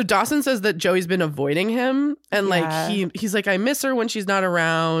 So Dawson says that Joey's been avoiding him, and Yeah. like he's like, I miss her when she's not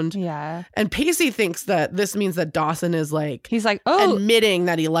around. Yeah. And Pacey thinks that this means that Dawson is like He's like, oh, admitting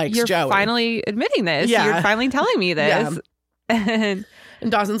that he likes you're Joey. finally admitting this. Yeah. You're finally telling me this. And And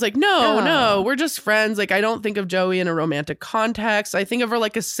Dawson's like, no, Oh. no, we're just friends. Like, I don't think of Joey in a romantic context. I think of her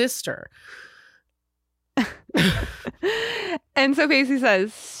like a sister. and so Pacey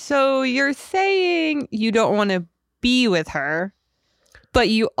says, so you're saying you don't want to be with her, but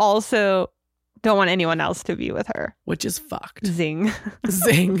you also don't want anyone else to be with her. Which is fucked. Zing.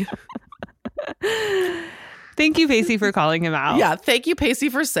 Zing. Thank you, Pacey, for calling him out. Yeah, thank you, Pacey,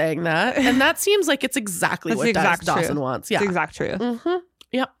 for saying that. And that seems like it's exactly That's what the exact Dawson truth. wants. It's Yeah. exact truth.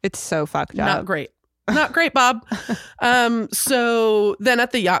 Mm-hmm. It's so fucked up. Not great. Not great, Bob. So then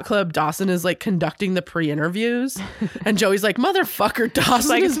at the yacht club, Dawson is like conducting the pre-interviews, and Joey's like, "Motherfucker, Dawson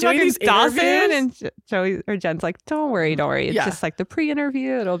Like, is it's doing fucking these Dawson interviews." and Joey or Jen's like, don't worry. It's Yeah. just like the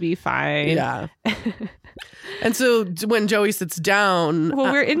pre-interview. It'll be fine. Yeah. And so when Joey sits down,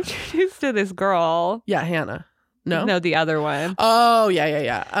 Well, we're introduced to this girl. yeah, Hannah. No. The other one. Oh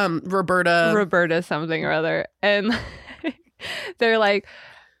yeah. Roberta. Roberta something or other. And they're like,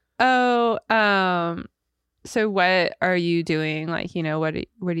 oh, so what are you doing? Like,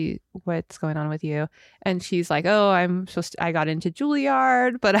 what's going on with you? And she's like, oh, I got into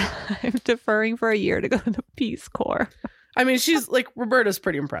Juilliard, but I'm deferring for a year to go to the Peace Corps. I mean, she's like, Roberta's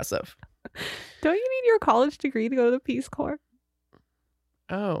pretty impressive. Don't you need your college degree to go to the Peace Corps?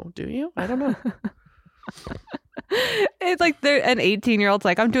 Oh, do you? I don't know. It's like they're an 18-year-old's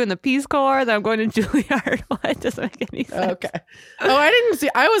like, I'm doing the Peace Corps, then I'm going to Juilliard. Well, it doesn't make any sense. Okay. Oh, I didn't see.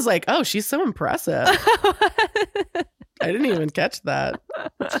 I was like, oh, she's so impressive. I didn't even catch that.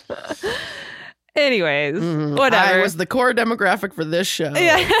 Anyways, Mhm. whatever. I was the core demographic for this show.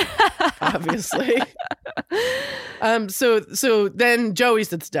 Yeah. Obviously. So then Joey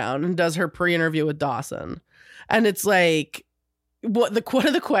sits down and does her pre-interview with Dawson. And it's like, one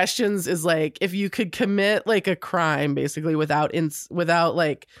of the questions is like, if you could commit like a crime basically without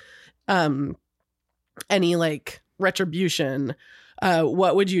like any like retribution,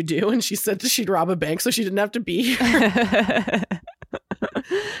 what would you do? And she said she'd rob a bank so she didn't have to be here.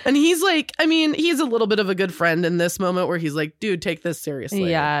 And he's like, I mean, he's a little bit of a good friend in this moment where he's like, dude, take this seriously.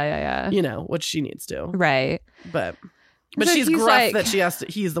 Yeah. You know, what she needs to. Right. But So she's he's gruff like- that she has to,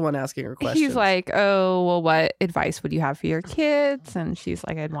 he's the one asking her questions. He's like, oh, well, what advice would you have for your kids? And she's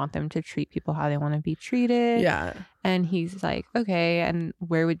like, I'd want them to treat people how they want to be treated. yeah. And he's like, okay, and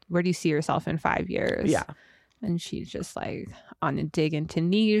where do you see yourself in 5 years? Yeah. And she's just like on a dig in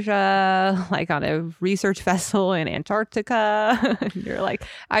Tunisia, like on a research vessel in Antarctica. And you're like,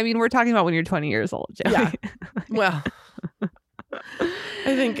 I mean, we're talking about when you're 20 years old, Joey. Yeah. Well,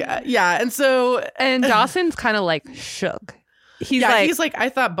 I think, yeah. And so, And Dawson's kind of like shook. He's like, I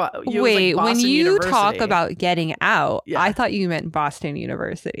thought, wait, when Boston you University. talk about getting out, Yeah. I thought you meant Boston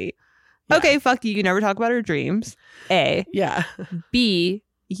University. Yeah. Okay, fuck you. You never talk about her dreams. A. Yeah. B.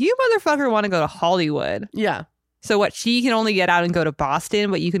 You motherfucker want to go to Hollywood. Yeah. So what, she can only get out and go to Boston,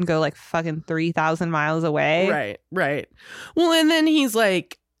 but you can go like fucking 3,000 miles away? Right. Well, and then he's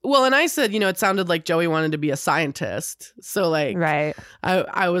like, well, and I said, it sounded like Joey wanted to be a scientist. So like, Right.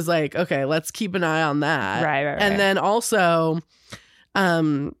 I was like, okay, let's keep an eye on that. Right. And then also,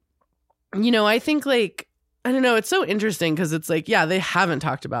 I think like, I don't know, it's so interesting because it's like, yeah, they haven't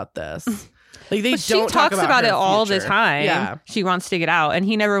talked about this. Like they But she don't talk talks about her it all future. the time. Yeah. She wants to get out. And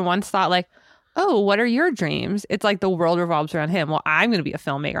he never once thought like, oh, what are your dreams? It's like the world revolves around him. Well, I'm going to be a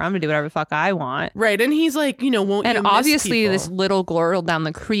filmmaker. I'm going to do whatever the fuck I want. Right. And he's like, won't you And miss obviously people? this little girl down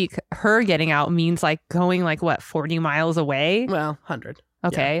the creek, her getting out means like going like what, 40 miles away? Well, 100.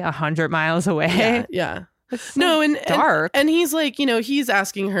 Okay, 100 miles away. Yeah. Yeah. It's so No, and dark. And he's like, he's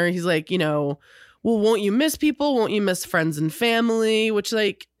asking her, he's like, well, won't you miss people? Won't you miss friends and family? Which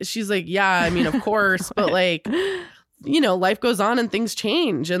like, she's like, yeah, I mean, of course, but like, life goes on and things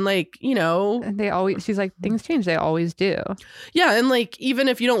change. And like, And she's like, things change. They always do. yeah. And like, even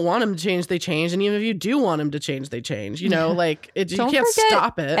if you don't want them to change, they change. And even if you do want them to change, they change, like you Don't can't forget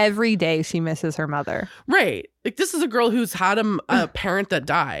stop it. Every day she misses her mother. Right. Like this is a girl who's had a parent that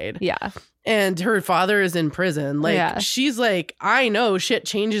died. Yeah. and her father is in prison. Like, she's like, I know shit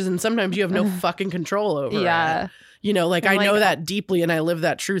changes and sometimes you have no fucking control over it. You know, like, I know that deeply and I live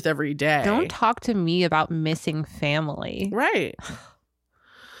that truth every day. Don't talk to me about missing family. Right.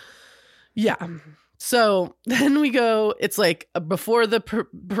 Yeah. So then we go, it's like before the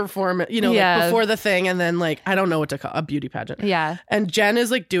performance, you know, like before the thing. And then like, I don't know what to call a beauty pageant. Yeah. And Jen is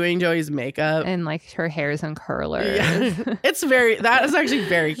like doing Joey's makeup. And like her hair's in curlers. Yeah. That is actually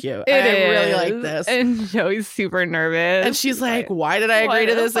very cute. I really like this. And Joey's super nervous. And she's like, why did I agree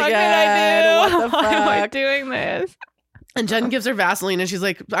to this again? What the fuck? Why am I doing this? And Jen gives her Vaseline and she's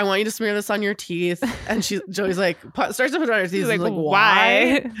like, I want you to smear this on your teeth. And Joey's like, starts to put it on her teeth. She's like,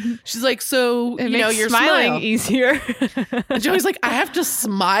 why? She's like, so, you know, you're smiling easier. And Joey's like, I have to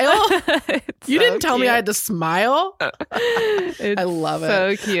smile? You didn't tell me I had to smile? I love it.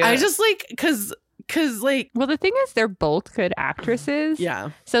 So cute. I just like, because like, well, the thing is, they're both good actresses. Yeah.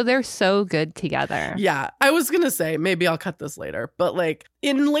 So they're so good together. Yeah. I was going to say, maybe I'll cut this later, but like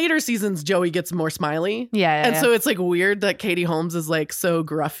in later seasons, Joey gets more smiley. Yeah. And so it's like weird that Katie Holmes is like so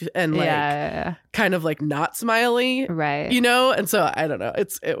gruff and like kind of like not smiley. Right. You know? And so I don't know.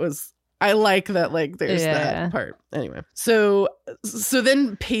 I like that, like, there's that part. Anyway, so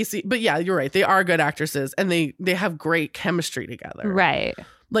then Pacey, but yeah, you're right. They are good actresses and they have great chemistry together. Right.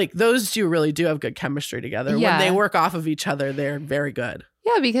 Like, those two really do have good chemistry together. Yeah. When they work off of each other, they're very good.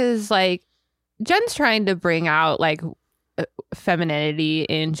 Yeah, because, like, Jen's trying to bring out, like, femininity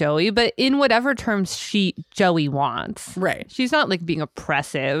in Joey, but in whatever terms Joey wants. Right. She's not, like, being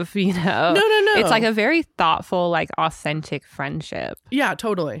oppressive, you know? No. It's, like, a very thoughtful, like, authentic friendship. Yeah,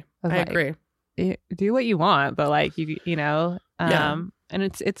 totally. I agree. Do what you want, but, like, you know? And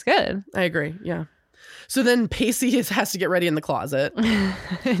it's good. I agree, yeah. So then Pacey has to get ready in the closet.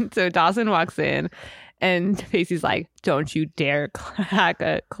 And so Dawson walks in and Pacey's like, don't you dare crack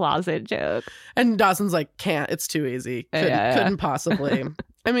a closet joke. And Dawson's like, can't. It's too easy. Couldn't possibly.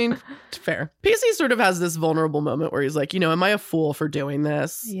 I mean, fair. Pacey sort of has this vulnerable moment where he's like, you know, am I a fool for doing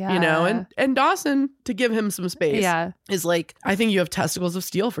this? Yeah. You know, and Dawson, to give him some space, is like, I think you have testicles of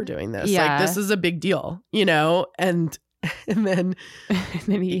steel for doing this. Yeah. Like, this is a big deal, you know? And then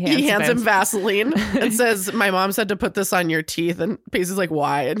he hands him Vaseline and says, my mom said to put this on your teeth. And Pacey's like,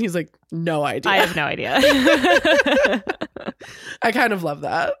 why? And he's like, no idea. I have no idea. I kind of love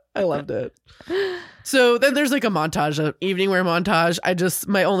that. I loved it. So then there's like a montage, an evening wear montage.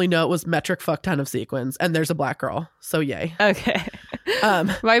 My only note was metric fuck ton of sequins, and there's a black girl. So yay. Okay.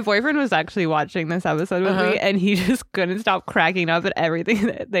 My boyfriend was actually watching this episode with me, and he just couldn't stop cracking up at everything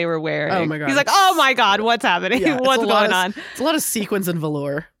that they were wearing. Oh my God. He's like, oh my God, what's happening? Yeah, what's going on? It's a lot of sequins and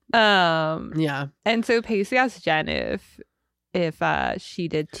velour. Yeah. And so Pacey asked Jen if she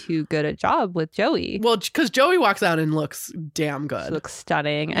did too good a job with Joey. Well, because Joey walks out and looks damn good. She looks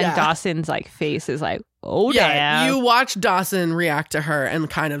stunning. And Dawson's like face is like, oh, damn. You watch Dawson react to her and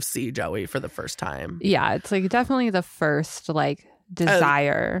kind of see Joey for the first time. Yeah, it's like definitely the first like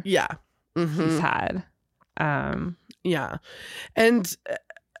desire he's had. Yeah. And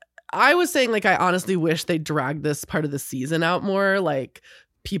I was saying, like, I honestly wish they dragged this part of the season out more, like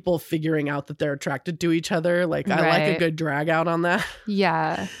people figuring out that they're attracted to each other. Like, I like a good drag out on that.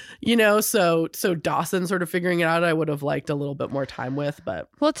 Yeah. You know, so Dawson sort of figuring it out, I would have liked a little bit more time with, but.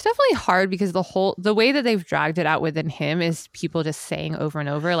 Well, it's definitely hard because the way that they've dragged it out within him is people just saying over and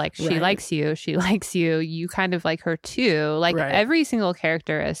over, like, she likes you, you kind of like her too. Like, every single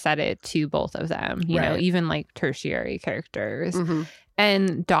character has said it to both of them, you know, even like tertiary characters. Mm-hmm.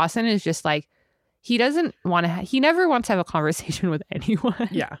 And Dawson is just like, he never wants to have a conversation with anyone.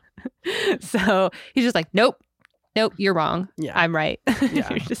 Yeah. So he's just like, nope, you're wrong. Yeah. I'm right. Yeah.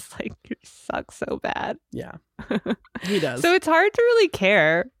 You're just like, you suck so bad. Yeah. He does. So it's hard to really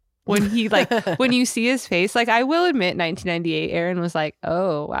care when he like, when you see his face. Like, I will admit 1998, Aaron was like,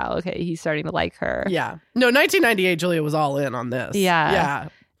 oh, wow, okay, he's starting to like her. Yeah. No, 1998, Julia was all in on this. Yeah. Yeah.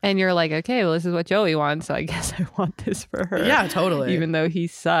 And you're like, okay, well, this is what Joey wants, so I guess I want this for her. Yeah, totally. Even though he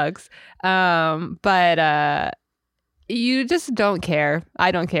sucks. But you just don't care. I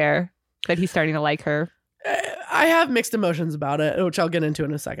don't care that he's starting to like her. I have mixed emotions about it, which I'll get into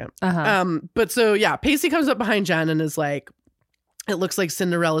in a second. Uh-huh. But so, yeah, Pacey comes up behind Jen and is like, it looks like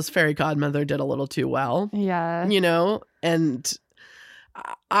Cinderella's fairy godmother did a little too well. Yeah. You know? And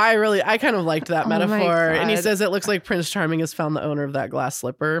I kind of liked that metaphor. And he says it looks like Prince Charming has found the owner of that glass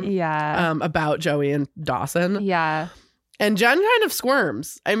slipper. Yeah. About Joey and Dawson. Yeah. And Jen kind of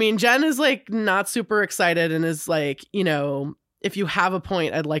squirms. I mean, Jen is like not super excited and is like, you know, if you have a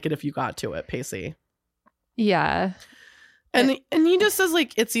point, I'd like it if you got to it, Pacey. Yeah. And he just says,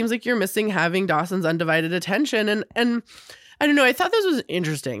 like, it seems like you're missing having Dawson's undivided attention. And I don't know, I thought this was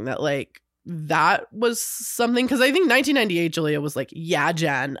interesting that, like, that was something, because I think 1998 Julia was like, yeah,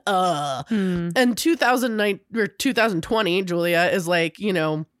 Jen, and 2009 or 2020 Julia is like, you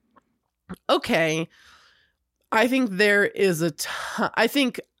know, okay, I think there is I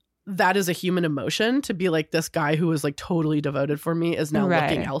think that is a human emotion to be like, this guy who was like totally devoted for me is now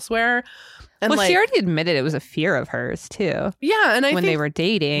looking elsewhere. And well, like, she already admitted it was a fear of hers too. Yeah, and I when think, they were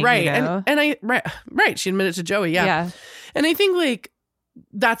dating, right? You know? Right. She admitted to Joey, yeah. And I think like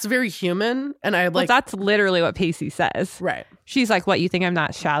that's very human. And I like that's literally what Pacey says. Right. She's like, "What, you think I'm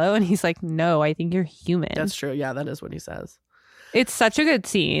not shallow?" And he's like, "No, I think you're human." That's true. Yeah, that is what he says. It's such a good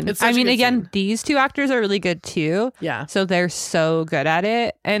scene. Again, scene. These two actors are really good too. Yeah. So they're so good at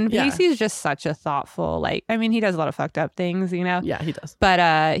it. And Pacey's just such a thoughtful, like, I mean, he does a lot of fucked up things, you know? Yeah, he does.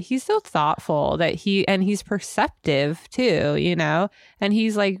 But he's so thoughtful that he's perceptive too, you know? And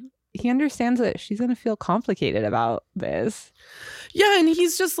he's like, he understands that she's going to feel complicated about this. Yeah. And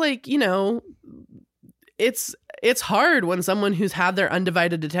he's just like, you know, it's hard when someone who's had their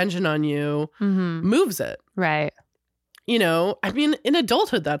undivided attention on you moves it. Right. You know, I mean, in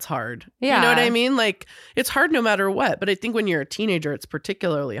adulthood, that's hard. Yeah. You know what I mean? Like, it's hard no matter what. But I think when you're a teenager, it's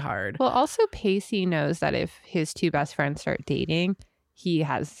particularly hard. Well, also, Pacey knows that if his two best friends start dating, he's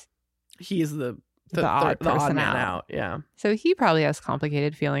the odd person out. Yeah. So he probably has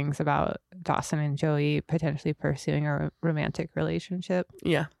complicated feelings about Dawson and Joey potentially pursuing a romantic relationship.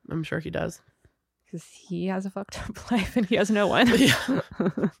 Yeah, I'm sure he does. Because he has a fucked up life and he has no one. Yeah.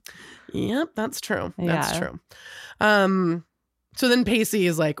 Yep, that's true. That's true. So then Pacey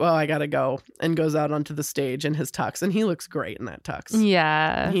is like, well, I gotta go, and goes out onto the stage in his tux, and he looks great in that tux.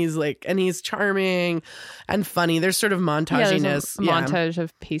 Yeah. He's like, and he's charming and funny. There's sort of montaginess. Montage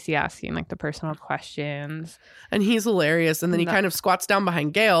of Pacey asking like the personal questions. And he's hilarious. And then he kind of squats down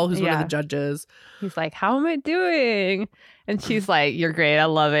behind Gail, who's one of the judges. He's like, how am I doing? And she's like, you're great. I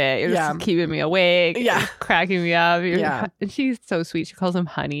love it. You're just keeping me awake. Yeah. Cracking me up. And she's so sweet. She calls him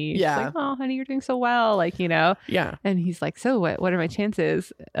honey. Yeah. She's like, oh, honey, you're doing so well. Like, you know? Yeah. And he's like, so what are my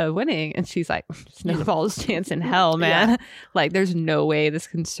chances of winning? And she's like, snowball's chance in hell, man. Yeah. Like, there's no way this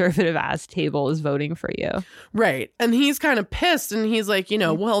conservative ass table is voting for you. Right. And he's kind of pissed. And he's like, you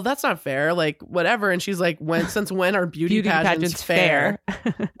know, well, that's not fair. Like, whatever. And she's like, since when are beauty pageants fair?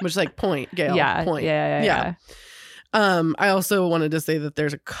 Which is like, point, Gail. Yeah. Point. Yeah. I also wanted to say that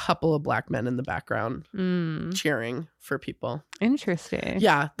there's a couple of black men in the background cheering for people. Interesting.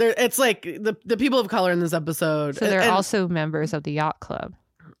 Yeah. It's like the people of color in this episode. So they're also members of the yacht club.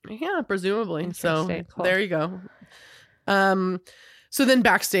 Yeah, presumably. So cool. There you go. So then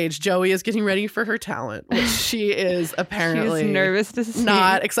backstage, Joey is getting ready for her talent, which she is apparently she's nervous to sing.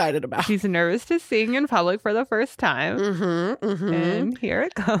 Not excited about. She's nervous to sing in public for the first time. And here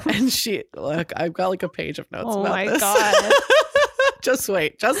it comes. And look, I've got like a page of notes about this. Oh my God. Just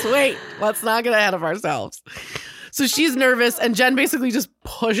wait. Let's not get ahead of ourselves. So she's nervous, and Jen basically just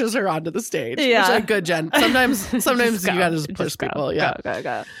pushes her onto the stage. Yeah. Which, like, good, Jen. Sometimes you gotta just push people. Yeah.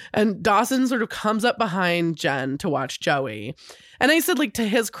 Go. And Dawson sort of comes up behind Jen to watch Joey. And I said, like, to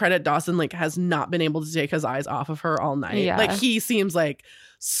his credit, Dawson, like, has not been able to take his eyes off of her all night. Yeah. Like, he seems, like,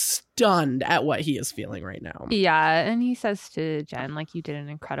 stunned at what he is feeling right now. Yeah. And he says to Jen, like, you did an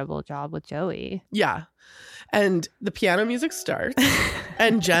incredible job with Joey. Yeah. And the piano music starts.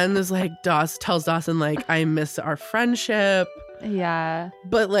 And Jen is like, tells Dawson, like, I miss our friendship. Yeah.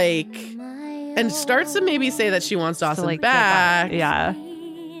 But, like, and starts to maybe say that she wants Dawson like, back. Yeah.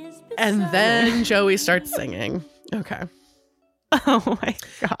 And then Joey starts singing. Okay. Oh my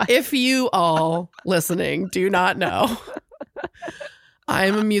God. If you all listening do not know,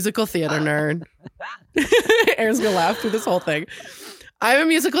 I'm a musical theater nerd. Aaron's gonna laugh through this whole thing. I'm a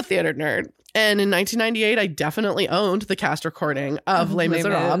musical theater nerd. And in 1998, I definitely owned the cast recording of Les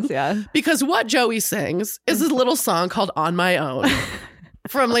Miserables. Yeah. Because what Joey sings is a little song called On My Own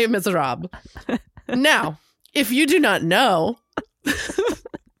from Les Miserables. Now, if you do not know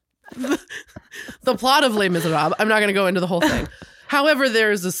the plot of Les Miserables, I'm not going to go into the whole thing. However,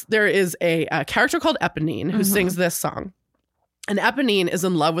 there is a character called Eponine who sings this song. And Eponine is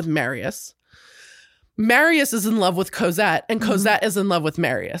in love with Marius. Marius is in love with Cosette, and Cosette is in love with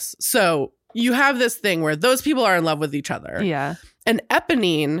Marius. So you have this thing where those people are in love with each other. Yeah. And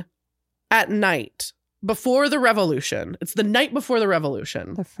Eponine, at night, before the revolution, it's the night before the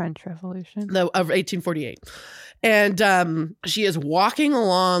revolution. The French Revolution. Of 1848. And she is walking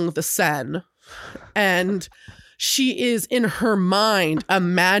along the Seine, and she is in her mind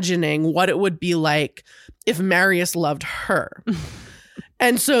imagining what it would be like if Marius loved her.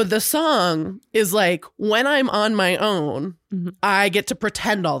 And so the song is like, when I'm on my own, I get to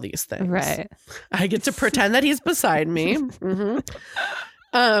pretend all these things. Right. I get to pretend that he's beside me.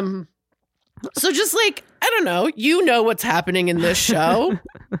 So just like, I don't know, you know what's happening in this show.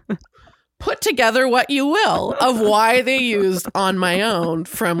 Put together what you will of why they used On My Own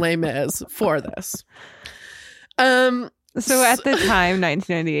from Les Mis for this. So at the time,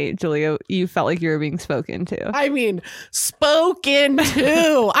 1998, Julia, you felt like you were being spoken to. I mean, spoken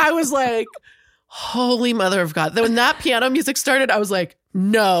to. I was like, holy mother of God. When that piano music started, I was like,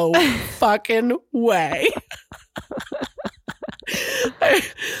 no fucking way.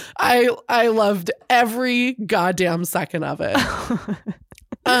 I loved every goddamn second of it.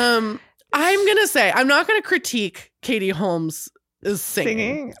 I'm gonna say I'm not gonna critique Katie Holmes'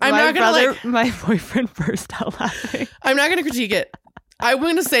 singing. I'm not gonna my boyfriend burst out laughing. I'm not gonna critique it. I'm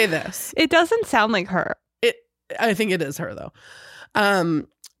gonna say this. It doesn't sound like her. I think it is her though.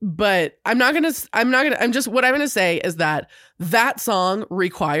 But what I'm gonna say is that song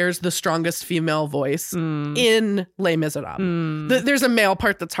requires the strongest female voice in Les Miserables. There's a male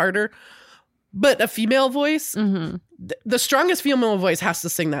part that's harder, but a female voice, the strongest female voice has to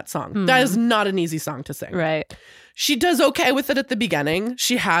sing that song. That is not an easy song to sing. Right. She does okay with it at the beginning.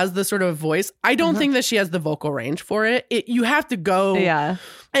 She has the sort of voice. I don't think that she has the vocal range for it. You have to go. Yeah.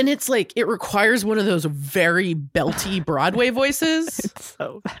 And it's like, it requires one of those very belty Broadway voices. It's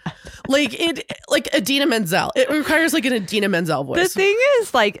so bad. Like Idina Menzel. It requires like an Idina Menzel voice. The thing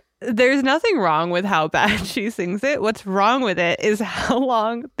is, like, there's nothing wrong with how bad she sings it. What's wrong with it is how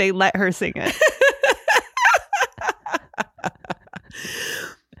long they let her sing it.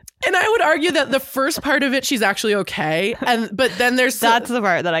 And I would argue that the first part of it, she's actually okay, but then there's that's the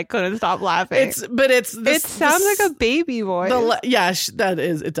part that I couldn't stop laughing. It sounds like a baby voice.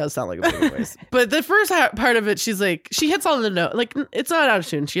 It does sound like a baby voice. But the first part of it, she's like, she hits all the notes. Like, it's not out of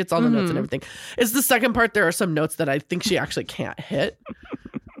tune. She hits all the notes and everything. It's the second part. There are some notes that I think she actually can't hit,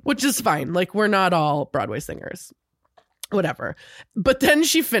 which is fine. Like, we're not all Broadway singers. Whatever. But then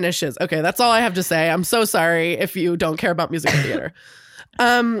she finishes. Okay, that's all I have to say. I'm so sorry if you don't care about musical theater.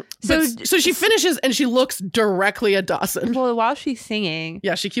 So she finishes and she looks directly at Dawson. Well, while she's singing,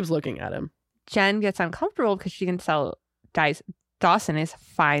 yeah, she keeps looking at him. Jen gets uncomfortable because she can tell Dawson is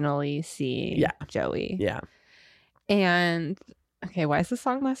finally seeing Joey. Yeah. And okay, why is the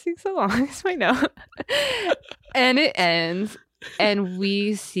song lasting so long? Is my note. And it ends, and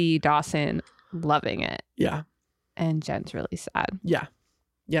we see Dawson loving it. Yeah. And Jen's really sad. Yeah.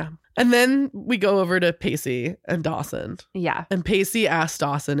 Yeah. And then we go over to Pacey and Dawson. Yeah. And Pacey asked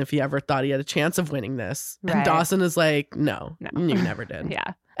Dawson if he ever thought he had a chance of winning this. Right. And Dawson is like, no, you never did.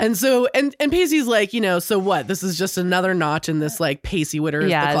 Yeah. And so, and Pacey's like, so what? This is just another notch in this, like, Pacey Witter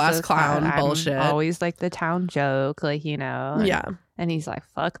is the class clown bullshit. Always like the town joke, like, Yeah. And he's like,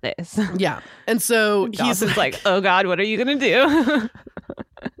 fuck this. Yeah. And so Dawson's like, oh God, what are you going to do?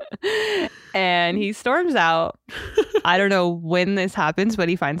 And he storms out. I don't know when this happens, but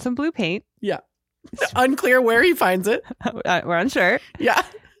he finds some blue paint. Yeah. Unclear where he finds it. We're unsure. Yeah.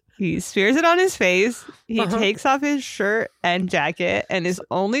 He smears it on his face. He takes off his shirt and jacket and is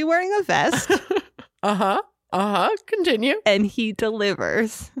only wearing a vest. Continue. And he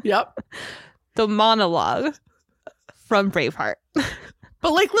delivers. Yep. The monologue from Braveheart.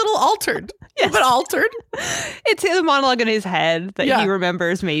 But like little altered. Yes. But altered. It's a monologue in his head that he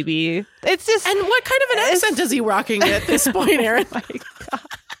remembers, maybe. It's just... And what kind of an accent is he rocking at this point, Erin? Oh my God.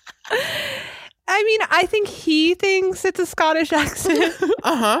 I mean, I think he thinks it's a Scottish accent.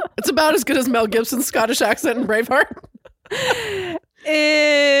 It's about as good as Mel Gibson's Scottish accent in Braveheart.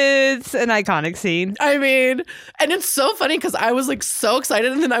 It's an iconic scene. I mean, and it's so funny because I was like so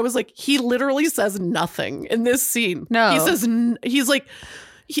excited, and then I was like, he literally says nothing in this scene. No, he says he's like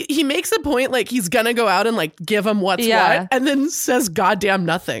he makes a point like he's gonna go out and like give him what's what, and then says goddamn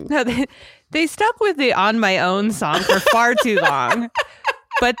nothing. No, they stuck with the On My Own song for far too long.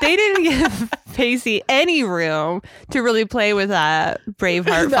 But they didn't give Pacey any room to really play with that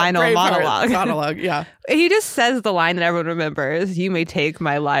Braveheart final monologue. Yeah. He just says the line that everyone remembers, you may take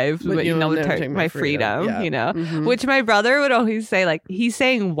my life, but you know, take my freedom, yeah. Which my brother would always say, like, he's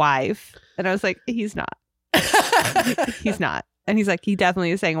saying wife. And I was like, he's not. He's not. And he's like, he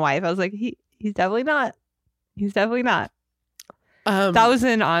definitely is saying wife. I was like, he's definitely not. He's definitely not. That was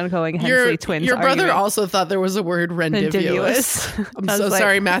an ongoing Hensley twins Your brother argument. Also thought there was a word rendivious. I'm so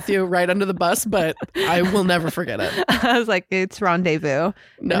sorry, Matthew, right under the bus, but I will never forget it. I was like, it's rendezvous.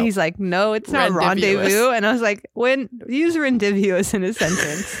 No. And he's like, no, it's not rendezvous. And I was like, use rendivious in a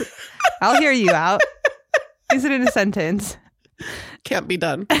sentence. I'll hear you out. Use it in a sentence. Can't be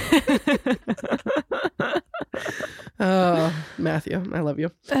done. Oh, Matthew, I love you.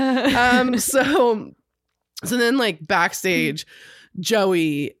 So then, like, backstage,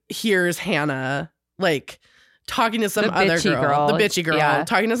 Joey hears Hannah, like, talking to some The other bitchy girl. the bitchy girl, Yeah.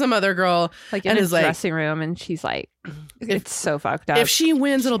 talking to some other girl, Like in and a is like, dressing room, and she's like, it's so fucked up. if she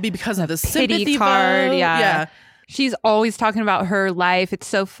wins, it'll be because of the pity sympathy card, vote. yeah. She's always talking about her life. It's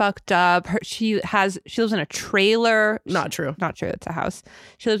so fucked up. She lives in a trailer. Not true. Not true. It's a house.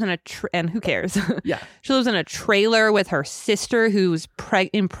 She lives in a and who cares? Yeah. She lives in a trailer with her sister, who's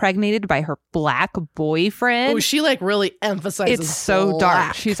impregnated by her black boyfriend. Oh, she like really emphasizes. It's so black.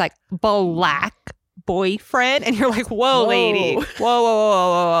 dark. She's like, black boyfriend, and you're like, whoa, lady,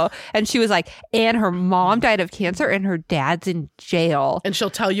 whoa. And she was like, and her mom died of cancer, and her dad's in jail, and she'll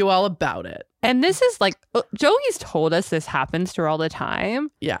tell you all about it. and this is like, Joey's told us this happens to her all the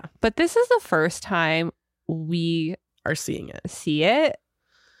time, Yeah, but this is the first time we are seeing it. see it.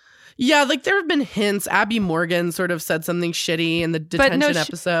 Yeah, like there have been hints. Abby Morgan sort of said something shitty in the detention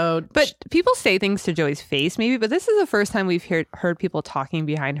episode. But people say things to Joey's face, maybe. But this is the first time we've heard people talking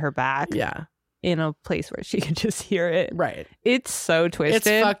behind her back. Yeah, in a place where she could just hear it. right. It's so twisted.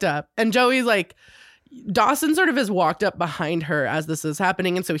 It's fucked up. And Joey's like, Dawson sort of has walked up behind her as this is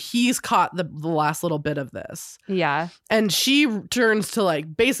happening. And so he's caught the last little bit of this. Yeah. And she turns to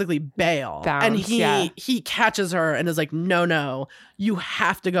like basically bail. Bounce, and yeah. he catches her and is like, no, you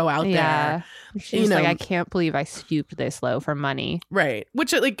have to go out there. She's like, I can't believe I stooped this low for money. Right.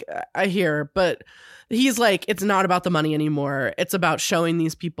 Which like I hear, but he's like, it's not about the money anymore. It's about showing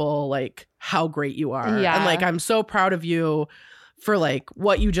these people like how great you are. Yeah. And like, I'm so proud of you for like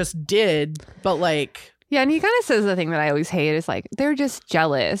what you just did, but like, yeah, and he kind of says the thing that I always hate is like, they're just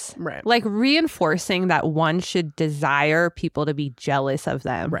jealous. right. Like reinforcing that one should desire people to be jealous of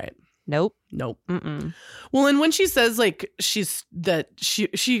them. Right. Nope. Mm-mm. Well, and when she says like she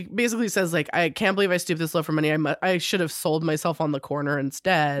basically says like, I can't believe I stooped this low for money. I should have sold myself on the corner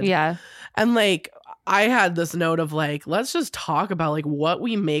instead. Yeah. And like, I had this note of like, let's just talk about like what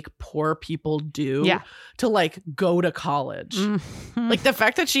we make poor people do to like go to college. Mm-hmm. Like the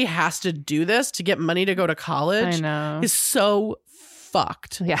fact that she has to do this to get money to go to college I know. is so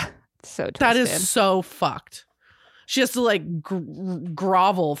fucked. Yeah. So twisted. That is so fucked. She has to like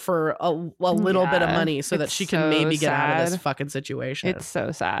grovel for a little bit of money so that she can maybe get out of this fucking situation. It's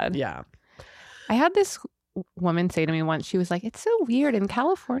so sad. Yeah. I had this woman say to me once, she was like, it's so weird. In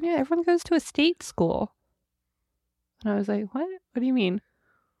California, everyone goes to a state school. And I was like, what? What do you mean?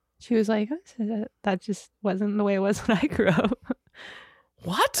 She was like, that just wasn't the way it was when I grew up.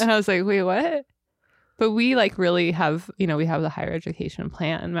 What? And I was like, wait, what? But we like really have, we have the higher education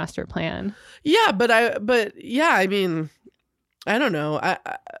plan, master plan. Yeah, I mean, I don't know.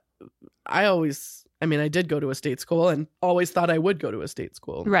 I did go to a state school and always thought I would go to a state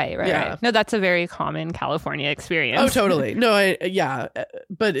school. Right. No, that's a very common California experience. Oh, totally. No,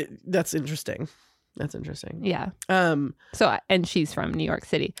 but that's interesting. That's interesting. Yeah. So, and she's from New York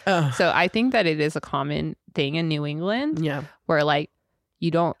City. So I think that it is a common thing in New England. Yeah. Where like,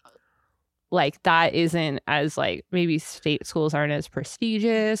 you don't, like that isn't as like, maybe state schools aren't as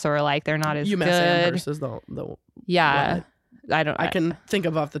prestigious or like they're not as UMass good. Amherst is the yeah. one. I can think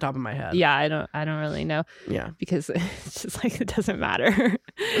of off the top of my head. Yeah, I don't really know. Yeah, because it's just like it doesn't matter.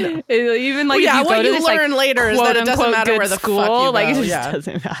 No. Even like well, if you what go to you this, learn like, later is that it doesn't matter where the school, fuck you go. like it just yeah.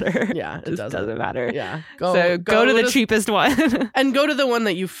 doesn't matter. Yeah, it doesn't matter. Yeah, so go to the cheapest one, and go to the one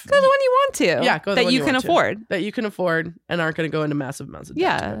that you go to the one you want to. Yeah, go to the that one you can afford. That you can afford and aren't going to go into massive amounts of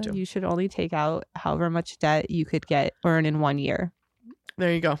debt. Yeah, you should only take out however much debt you could earn in 1 year.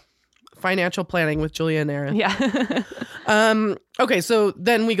 There you go. Financial planning with Julia and Aaron. Yeah. Okay, so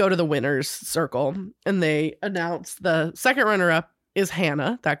then we go to the winners circle and they announce the second runner-up is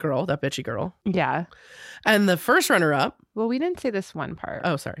Hannah, that girl, that bitchy girl. Yeah. And the first runner-up. Well, we didn't say this one part.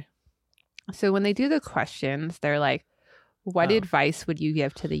 Oh, sorry. So when they do the questions, they're like, what advice would you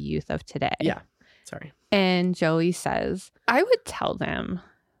give to the youth of today? Yeah. Sorry. And Joey says, I would tell them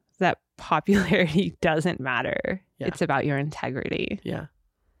that popularity doesn't matter. Yeah. It's about your integrity. Yeah.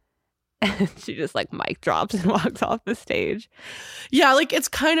 And she just like mic drops and walks off the stage. Yeah, like it's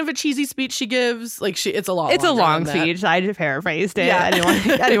kind of a cheesy speech she gives. Like it's a lot. It's a long speech. I just paraphrased it. Yeah. I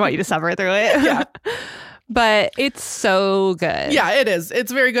didn't want you to suffer through it. Yeah. But it's so good. Yeah, it is.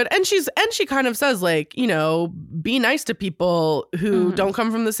 It's very good. And she kind of says like, be nice to people who don't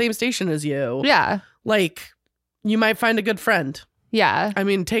come from the same station as you. Yeah. Like you might find a good friend. Yeah. I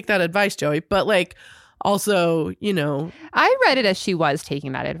mean, take that advice, Joey. But like also, I read it as she was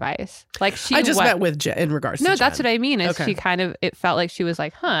taking that advice. Like I just met with Jen in regards to No, Jen. that's what I mean. Is Okay. she kind of, it felt like she was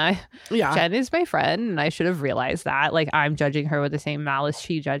like, yeah. Jen is my friend and I should have realized that. Like I'm judging her with the same malice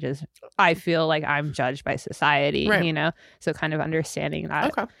she judges. I feel like I'm judged by society, Right. So kind of understanding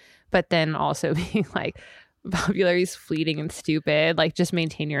that. Okay. But then also being like, Popularity's fleeting and stupid. Like, just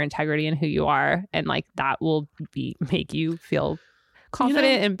maintain your integrity and who you are, and like that will make you feel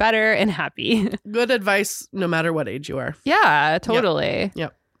confident and better and happy. Good advice, no matter what age you are. Yeah, totally.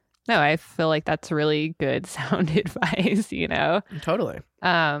 Yep. No, I feel like that's really good sound advice. Totally.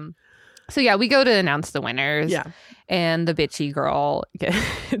 So yeah, we go to announce the winners. Yeah. And the bitchy girl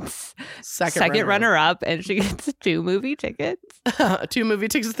gets Second runner up, and she gets 2 movie tickets. 2 movie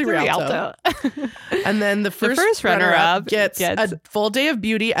tickets to Rialto. And then the first runner up gets a full day of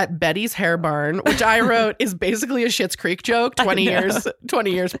beauty at Betty's Hair Barn, which I wrote is basically a Schitt's Creek joke 20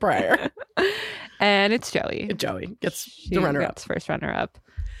 years prior. And it's Joey. Joey gets the runner up. First runner up.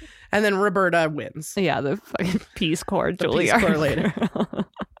 And then Roberta wins. Yeah, the fucking Peace Corps, Julia. Peace Corps lady.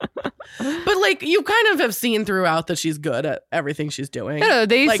 But like, you kind of have seen throughout that she's good at everything she's doing. No,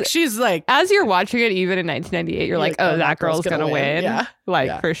 she's like, as you're watching it, even in 1998, you're like, oh, that girl's gonna win.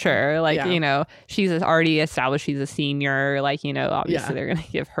 Yeah. For sure. Like, she's already established she's a senior. Like, obviously they're gonna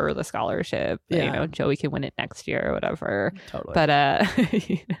give her the scholarship. Yeah. Joey can win it next year or whatever. Totally. But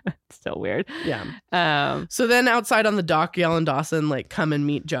it's still weird. Yeah. So then outside on the dock, Gail and Dawson like come and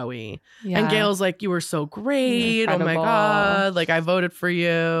meet Joey. Yeah. And Gail's like, you were so great. Incredible. Oh my God. Like, I voted for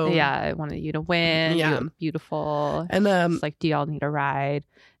you. Yeah, I wanted you to win. Yeah. You look beautiful. And She's like, do y'all need a ride?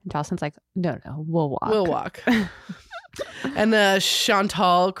 And Dawson's like, no, we'll walk. We'll walk. And the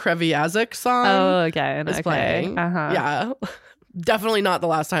Chantal Kreviazuk song. Oh, again. is playing. Yeah. Definitely not the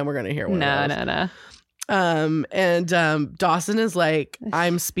last time we're going to hear one of those. No. And Dawson is like,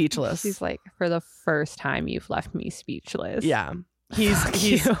 I'm speechless. She's like, for the first time, you've left me speechless. Yeah. He's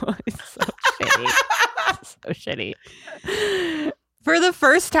It's so shitty. So shitty. For the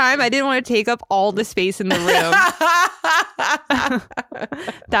first time, I didn't want to take up all the space in the room.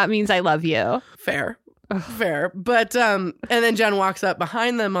 That means I love you. Fair. But and then Jen walks up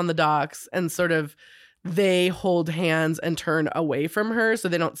behind them on the docks, and sort of they hold hands and turn away from her so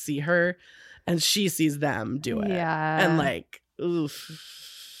they don't see her, and she sees them do it. Yeah. And like,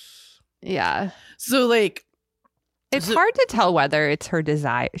 oof. Yeah. So like, it's hard to tell whether it's her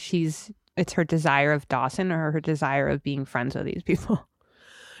desire. It's her desire of Dawson or her desire of being friends with these people.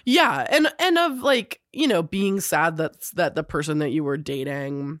 Yeah, and of like, being sad that the person that you were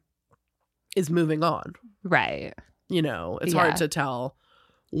dating is moving on. Right. It's hard to tell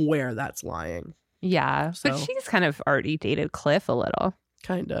where that's lying. Yeah. So, but she's kind of already dated Cliff a little.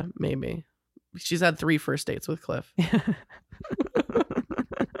 Kinda, maybe. She's had 3 first dates with Cliff.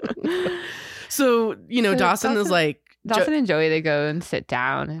 So, Dawson is like... Dawson and Joey, they go and sit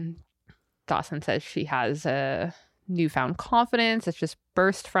down, and Dawson says she has a newfound confidence that's just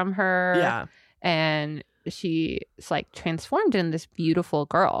burst from her. Yeah. And she's like transformed into this beautiful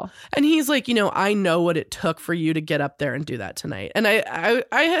girl. And he's like, I know what it took for you to get up there and do that tonight. And I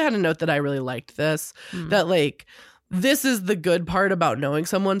had a note that I really liked this, that like, this is the good part about knowing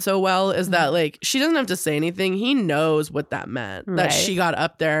someone so well, is that like, she doesn't have to say anything. He knows what that meant, that she got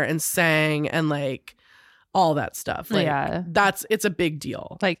up there and sang and like all that stuff. Like, it's a big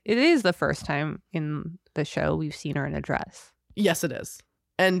deal. Like, it is the first time in the show we've seen her in a dress. Yes, it is.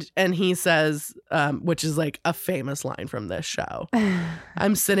 And he says, which is like a famous line from this show,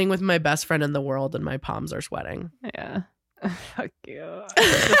 I'm sitting with my best friend in the world and my palms are sweating. Yeah. Fuck you.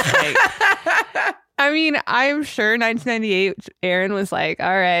 I mean, I'm sure 1998, Aaron was like,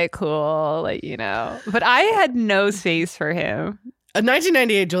 all right, cool. Like, but I had no space for him.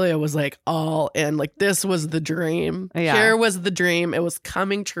 1998, Julia was like all in. Like, this was the dream. Yeah. Here was the dream. It was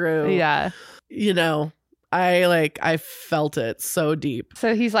coming true. Yeah. I felt it so deep.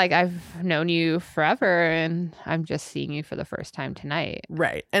 So he's like, I've known you forever and I'm just seeing you for the first time tonight.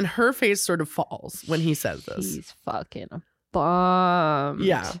 Right. And her face sort of falls when he says this. He's fucking bummed.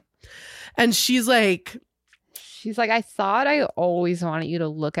 Yeah. And she's like, I thought I always wanted you to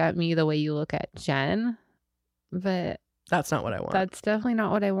look at me the way you look at Jen, but that's not what I want. That's definitely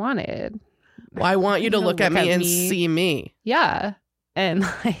not what I wanted. Well, I want you to look at me and see me. Yeah. And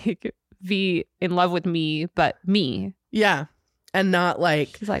like be in love with me, but me. Yeah. And not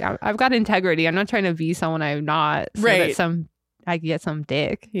like... She's like, I've got integrity. I'm not trying to be someone I'm not. So right. That I can get some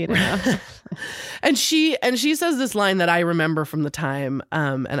dick, And she says this line that I remember from the time,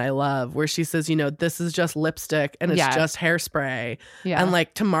 and I love, where she says, this is just lipstick and it's just hairspray. Yeah. And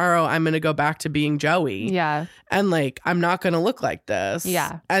like, tomorrow I'm going to go back to being Joey. Yeah. And like, I'm not going to look like this.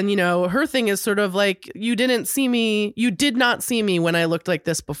 Yeah. And her thing is sort of like, you did not see me when I looked like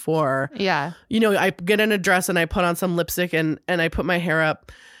this before. Yeah. I get in a dress and I put on some lipstick and I put my hair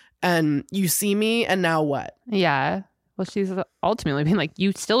up and you see me, and now what? Yeah. Well, she's ultimately being like,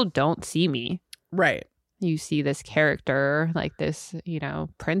 you still don't see me. Right. you see this character, like this,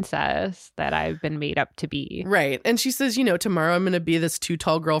 princess that I've been made up to be. Right. And she says, tomorrow I'm going to be this too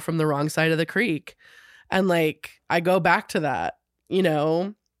tall girl from the wrong side of the creek. And like, I go back to that,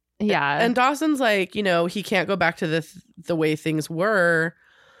 Yeah. And Dawson's like, he can't go back to the way things were.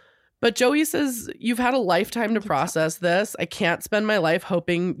 But Joey says, you've had a lifetime to process this. I can't spend my life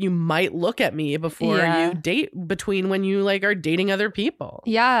hoping you might look at me before you date between when you like are dating other people.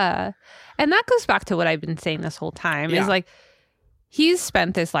 Yeah. And that goes back to what I've been saying this whole time is like, he's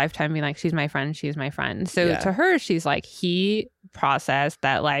spent this lifetime being like, she's my friend. She's my friend. So to her, she's like, he processed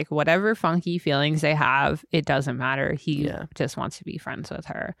that like whatever funky feelings they have, it doesn't matter. He just wants to be friends with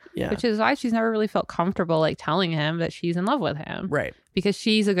her, which is why she's never really felt comfortable like telling him that she's in love with him. Right. Because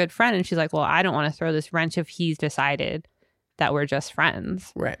she's a good friend. And she's like, well, I don't want to throw this wrench if he's decided that we're just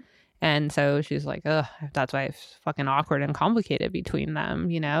friends. Right. And so she's like, ugh, that's why it's fucking awkward and complicated between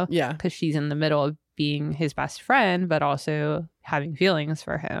them, Yeah. Because she's in the middle of being his best friend, but also having feelings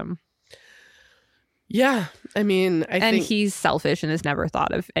for him. Yeah. I mean, I think he's selfish and has never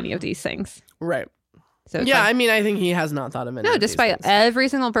thought of any of these things. Right. So I mean, I think he has not thought of any. No, despite every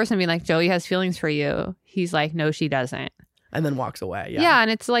single person being like, Joey has feelings for you, he's like, no, she doesn't. And then walks away. Yeah.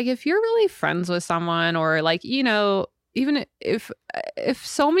 And it's like, if you're really friends with someone or like, even if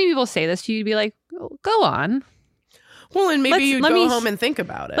so many people say this to you, you'd be like, go on. Well, and maybe you go home and think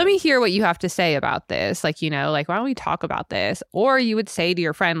about it. Let me hear what you have to say about this. Like, like, why don't we talk about this? Or you would say to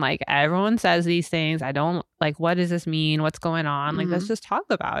your friend, like, everyone says these things. I don't like, what does this mean? What's going on? Like, let's just talk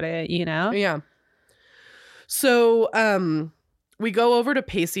about it, Yeah. So we go over to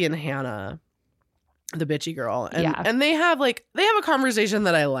Pacey and Hannah, the bitchy girl. And they have a conversation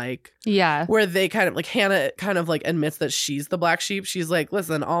that I like. Yeah. Where they kind of like, Hannah kind of like admits that she's the black sheep. She's like,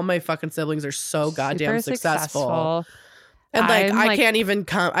 listen, all my fucking siblings are so goddamn super successful. And like, I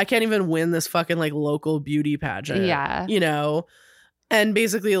can't even win this fucking like local beauty pageant. Yeah. And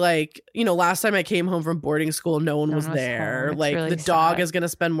basically like, last time I came home from boarding school, no one was there. Like really the dog is going to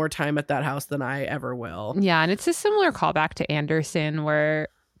spend more time at that house than I ever will. Yeah. And it's a similar callback to Anderson where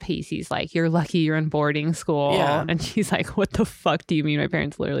Pacey's like, you're lucky you're in boarding school. Yeah. And she's like, what the fuck do you mean? My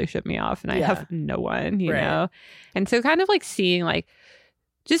parents literally shipped me off and I have no one, you know? And so kind of like seeing like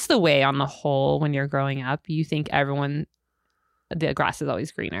just the way on the whole, when you're growing up, you think the grass is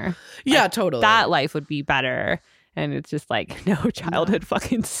always greener. Yeah, like, totally. That life would be better. And it's just like, no, childhood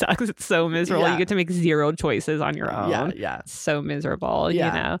fucking sucks. It's so miserable. You get to make 0 choices on your own. Yeah. It's so miserable, you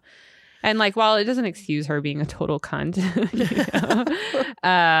know? And like, while it doesn't excuse her being a total cunt,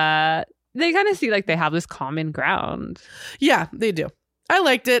 they kind of see like they have this common ground. Yeah, they do. I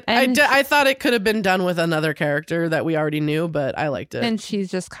liked it. I thought it could have been done with another character that we already knew, but I liked it. And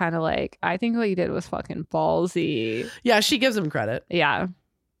she's just kind of like, I think what you did was fucking ballsy. Yeah, she gives him credit. Yeah.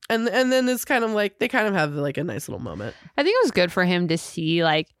 And then it's kind of like, they kind of have like a nice little moment. I think it was good for him to see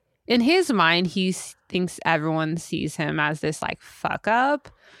like, in his mind, he thinks everyone sees him as this like fuck up.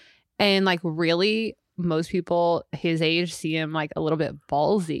 And like really, most people his age see him like a little bit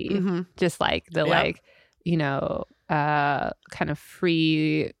ballsy. Just like the like, kind of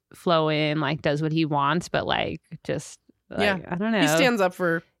free flowing, like does what he wants, but like just like, I don't know. He stands up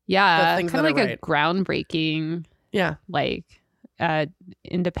for the things kind of like right. a groundbreaking like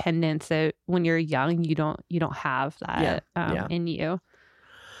independence that when you're young you don't have that in you.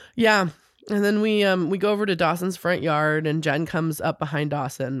 Yeah. And then we go over to Dawson's front yard and Jen comes up behind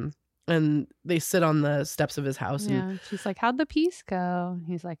Dawson. And they sit on the steps of his house. And she's like, how'd the piece go? And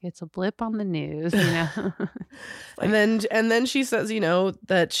he's like, it's a blip on the news, and then she says,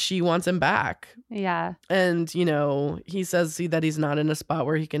 that she wants him back. Yeah. And, he says that he's not in a spot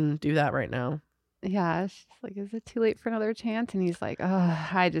where he can do that right now. Yeah. She's like, is it too late for another chance? And he's like, oh,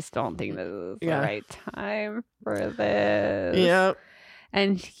 I just don't think this is the right time for this. Yeah.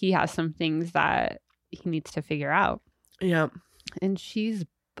 And he has some things that he needs to figure out. Yeah. And she's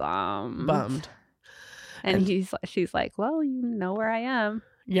bummed. And she's like, well, you know where I am.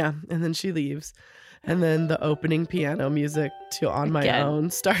 Yeah. And then she leaves. And then the opening piano music to On My Own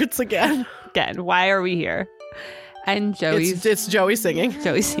starts again. Why are we here? And it's Joey singing.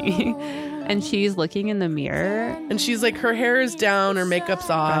 And she's looking in the mirror. And she's like, her hair is down, her makeup's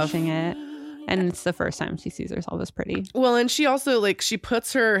off. Brushing it. And it's the first time she sees herself as pretty. Well, and she also like, she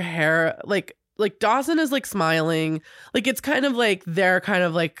puts her hair like Dawson is like smiling. Like it's kind of like they're kind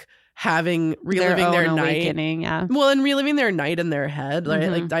of like reliving their night. Yeah. Well, and reliving their night in their head. Right?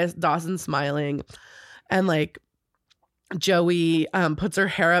 Like Dawson's smiling. And like Joey puts her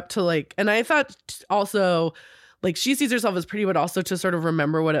hair up to like, and I thought also like she sees herself as pretty, but also to sort of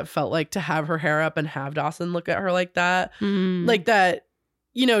remember what it felt like to have her hair up and have Dawson look at her like that. Like that,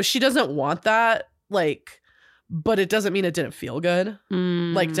 she doesn't want that. like, but it doesn't mean it didn't feel good.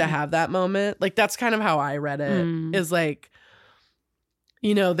 Like to have that moment. Like that's kind of how I read it is like,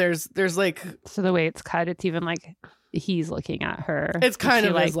 you know, there's like, so the way it's cut, it's even like he's looking at her. It's kind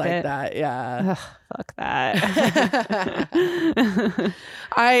of is like that. Yeah. Ugh, fuck that.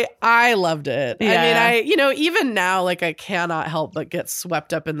 I loved it. Yeah. I mean, you know, even now, like I cannot help but get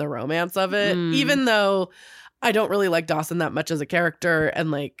swept up in the romance of it, even though I don't really like Dawson that much as a character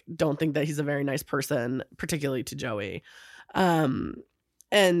and like don't think that he's a very nice person, particularly to Joey. And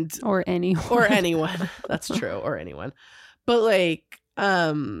or anyone. That's true. Or anyone. But like,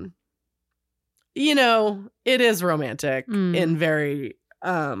 you know, it is romantic in very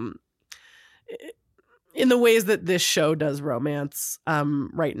in the ways that this show does romance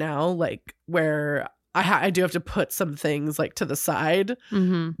right now, like where I do have to put some things like to the side,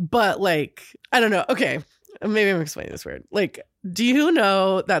 but like I don't know. Okay, maybe I'm explaining this weird. Like, do you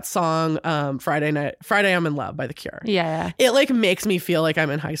know that song Friday I'm in Love by The Cure? Yeah. It like makes me feel like I'm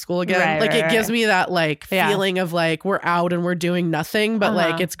in high school again. Right, like right, it gives me that like feeling of like we're out and we're doing nothing, but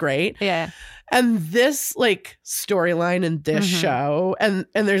like it's great. Yeah. And this like storyline in this show, and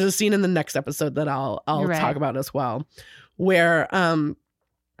there's a scene in the next episode that I'll talk about as well, where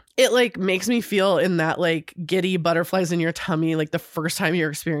it like makes me feel in that like giddy butterflies in your tummy, like the first time you're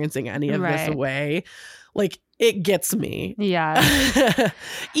experiencing any of this way. Like it gets me. Yeah.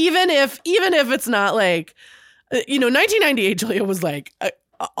 even if it's not like, you know, 1998 Julia was like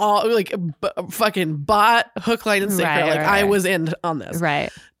all like fucking bought hook, line, and sinker. I was in on this.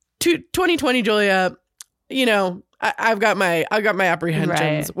 Right. 2020 Julia, you know, I've got my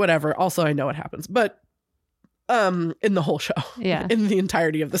apprehensions, whatever. Also, I know what happens, but in the whole show, in the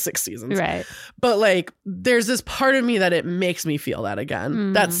entirety of the 6 seasons, right. But like, there's this part of me that it makes me feel that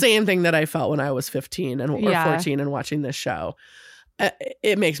again. That same thing that I felt when I was 15 or 14 and watching this show.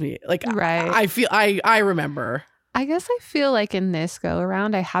 It makes me like, I feel I remember. I guess I feel like in this go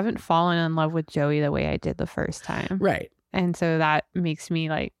around, I haven't fallen in love with Joey the way I did the first time, right? And so that makes me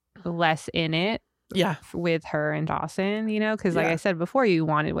like less in it with her and Dawson, you know, because like I said before, you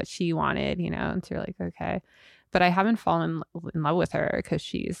wanted what she wanted, you know, and so you're like, okay, but I haven't fallen in love with her because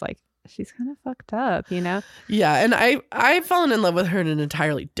she's kind of fucked up, you know. And I've fallen in love with her in an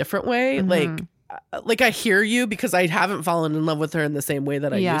entirely different way. Like I hear you, because I haven't fallen in love with her in the same way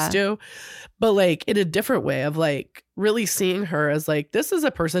that I used to, but like in a different way of like really seeing her as like, this is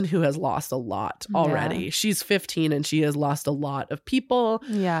a person who has lost a lot already. She's 15 and she has lost a lot of people.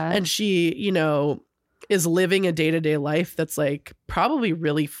 And she, you know, is living a day-to-day life that's like probably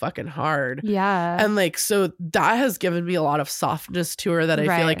really fucking hard. And like, so that has given me a lot of softness to her that I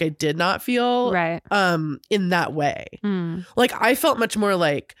feel like I did not feel in that way. Like I felt much more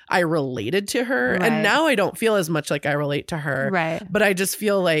like I related to her, and now I don't feel as much like I relate to her. But I just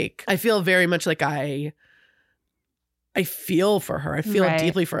feel like I feel very much like I feel for her. I feel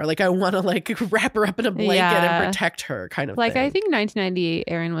deeply for her. Like I want to like wrap her up in a blanket and protect her, kind of like thing. I think 1998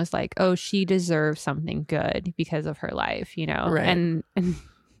 Erin was like, oh, she deserves something good because of her life, you know. And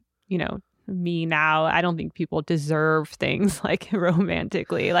you know, me now, I don't think people deserve things like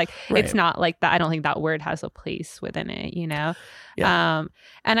romantically. Like it's not like that. I don't think that word has a place within it, you know. And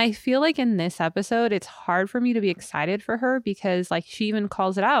I feel like in this episode, it's hard for me to be excited for her because like she even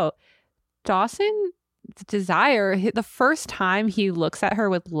calls it out. Dawson desire, the first time he looks at her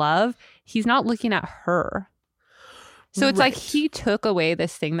with love, he's not looking at her. So it's like he took away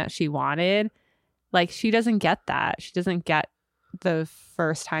this thing that she wanted. Like she doesn't get that. She doesn't get the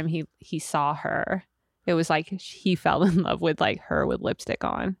first time he saw her. It was like he fell in love with like her with lipstick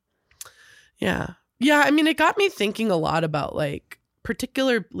on. Yeah. I mean, it got me thinking a lot about like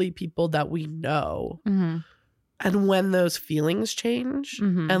particularly people that we know. And when those feelings change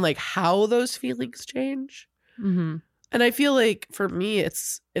and like how those feelings change. And I feel like for me,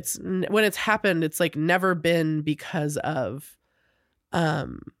 it's when it's happened, it's like never been because of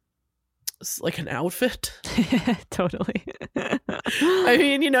like an outfit. Totally. I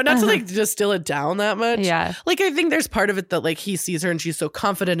mean, you know, not to like distill it down that much. Like I think there's part of it that like he sees her and she's so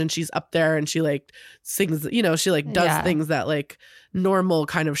confident and she's up there and she like sings, you know, she like does things that like normal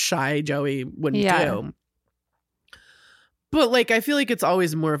kind of shy Joey wouldn't do. But like, I feel like it's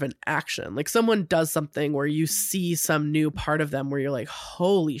always more of an action. Like someone does something where you see some new part of them where you're like,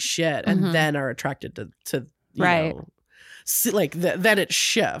 holy shit. And then are attracted to you know, see, like then it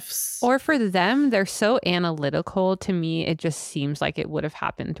shifts. Or for them, they're so analytical. To me, it just seems like it would have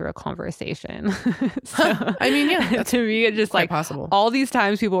happened through a conversation. So, I mean, yeah. To me, it just like possible. All these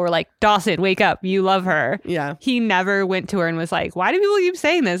times people were like, Dawson, wake up. You love her. He never went to her and was like, why do people keep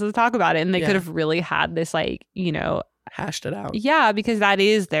saying this? Let's talk about it. And they could have really had this like, you know, hashed it out. Yeah, because that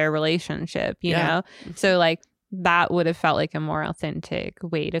is their relationship, you Yeah. know? So like that would have felt like a more authentic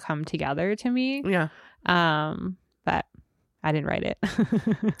way to come together to me. Yeah. But I didn't write it.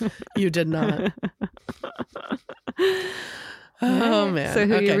 You did not. Oh man. So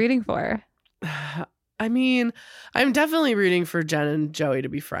who are Okay. you rooting for? I mean, I'm definitely rooting for Jen and Joey to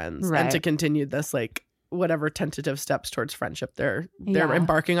be friends and to Right. continue this like whatever tentative steps towards friendship they're Yeah.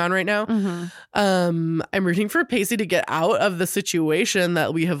 embarking on right now. Mhm. I'm rooting for Pacey to get out of the situation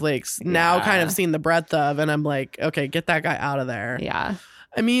that we have like now Yeah. kind of seen the breadth of, and I'm like, okay, get that guy out of there. Yeah.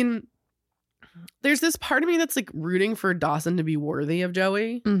 I mean, there's this part of me that's like rooting for Dawson to be worthy of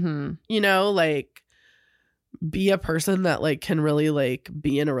Joey. Mhm. You know, like be a person that like can really like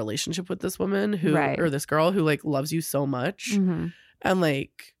be in a relationship with this woman who Right. or this girl who like loves you so much. Mhm. And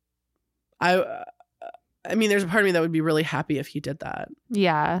like I mean, there's a part of me that would be really happy if he did that,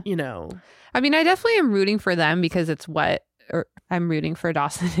 Yeah. you know. I mean, I definitely am rooting for them because it's what I'm rooting for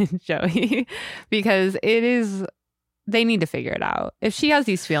Dawson and Joey because it is, they need to figure it out. If she has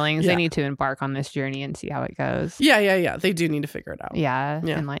these feelings, Yeah. they need to embark on this journey and see how it goes. Yeah. They do need to figure it out. Yeah.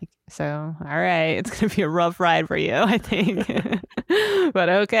 Yeah. And like, so, all right, it's going to be a rough ride for you, I think. But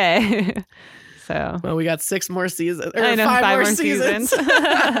okay. So, Well, we got 6 more seasons. Or I know, 5 more seasons. seasons. all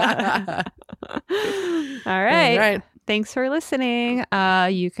right. All right. Thanks for listening.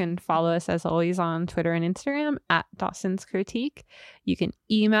 You can follow us as always on Twitter and Instagram at Dawson's Critique. You can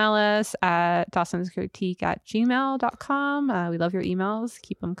email us at dawsonscritique@gmail.com. We love your emails.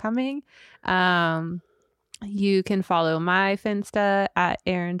 Keep them coming. You can follow my Finsta at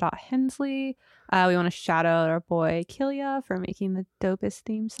Aaron.Hensley. We want to shout out our boy Killia for making the dopest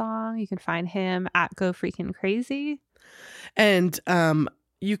theme song. You can find him at Go Freaking Crazy. And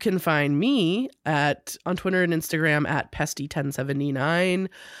you can find me on Twitter and Instagram at Pesty1079.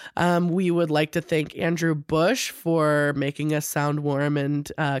 We would like to thank Andrew Bush for making us sound warm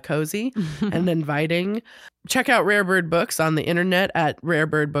and cozy and inviting. Check out Rare Bird Books on the internet at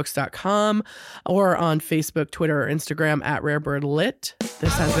rarebirdbooks.com or on Facebook, Twitter, or Instagram at rarebirdlit.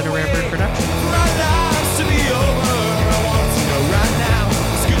 This has been a Rare Bird production. For our lives to be over.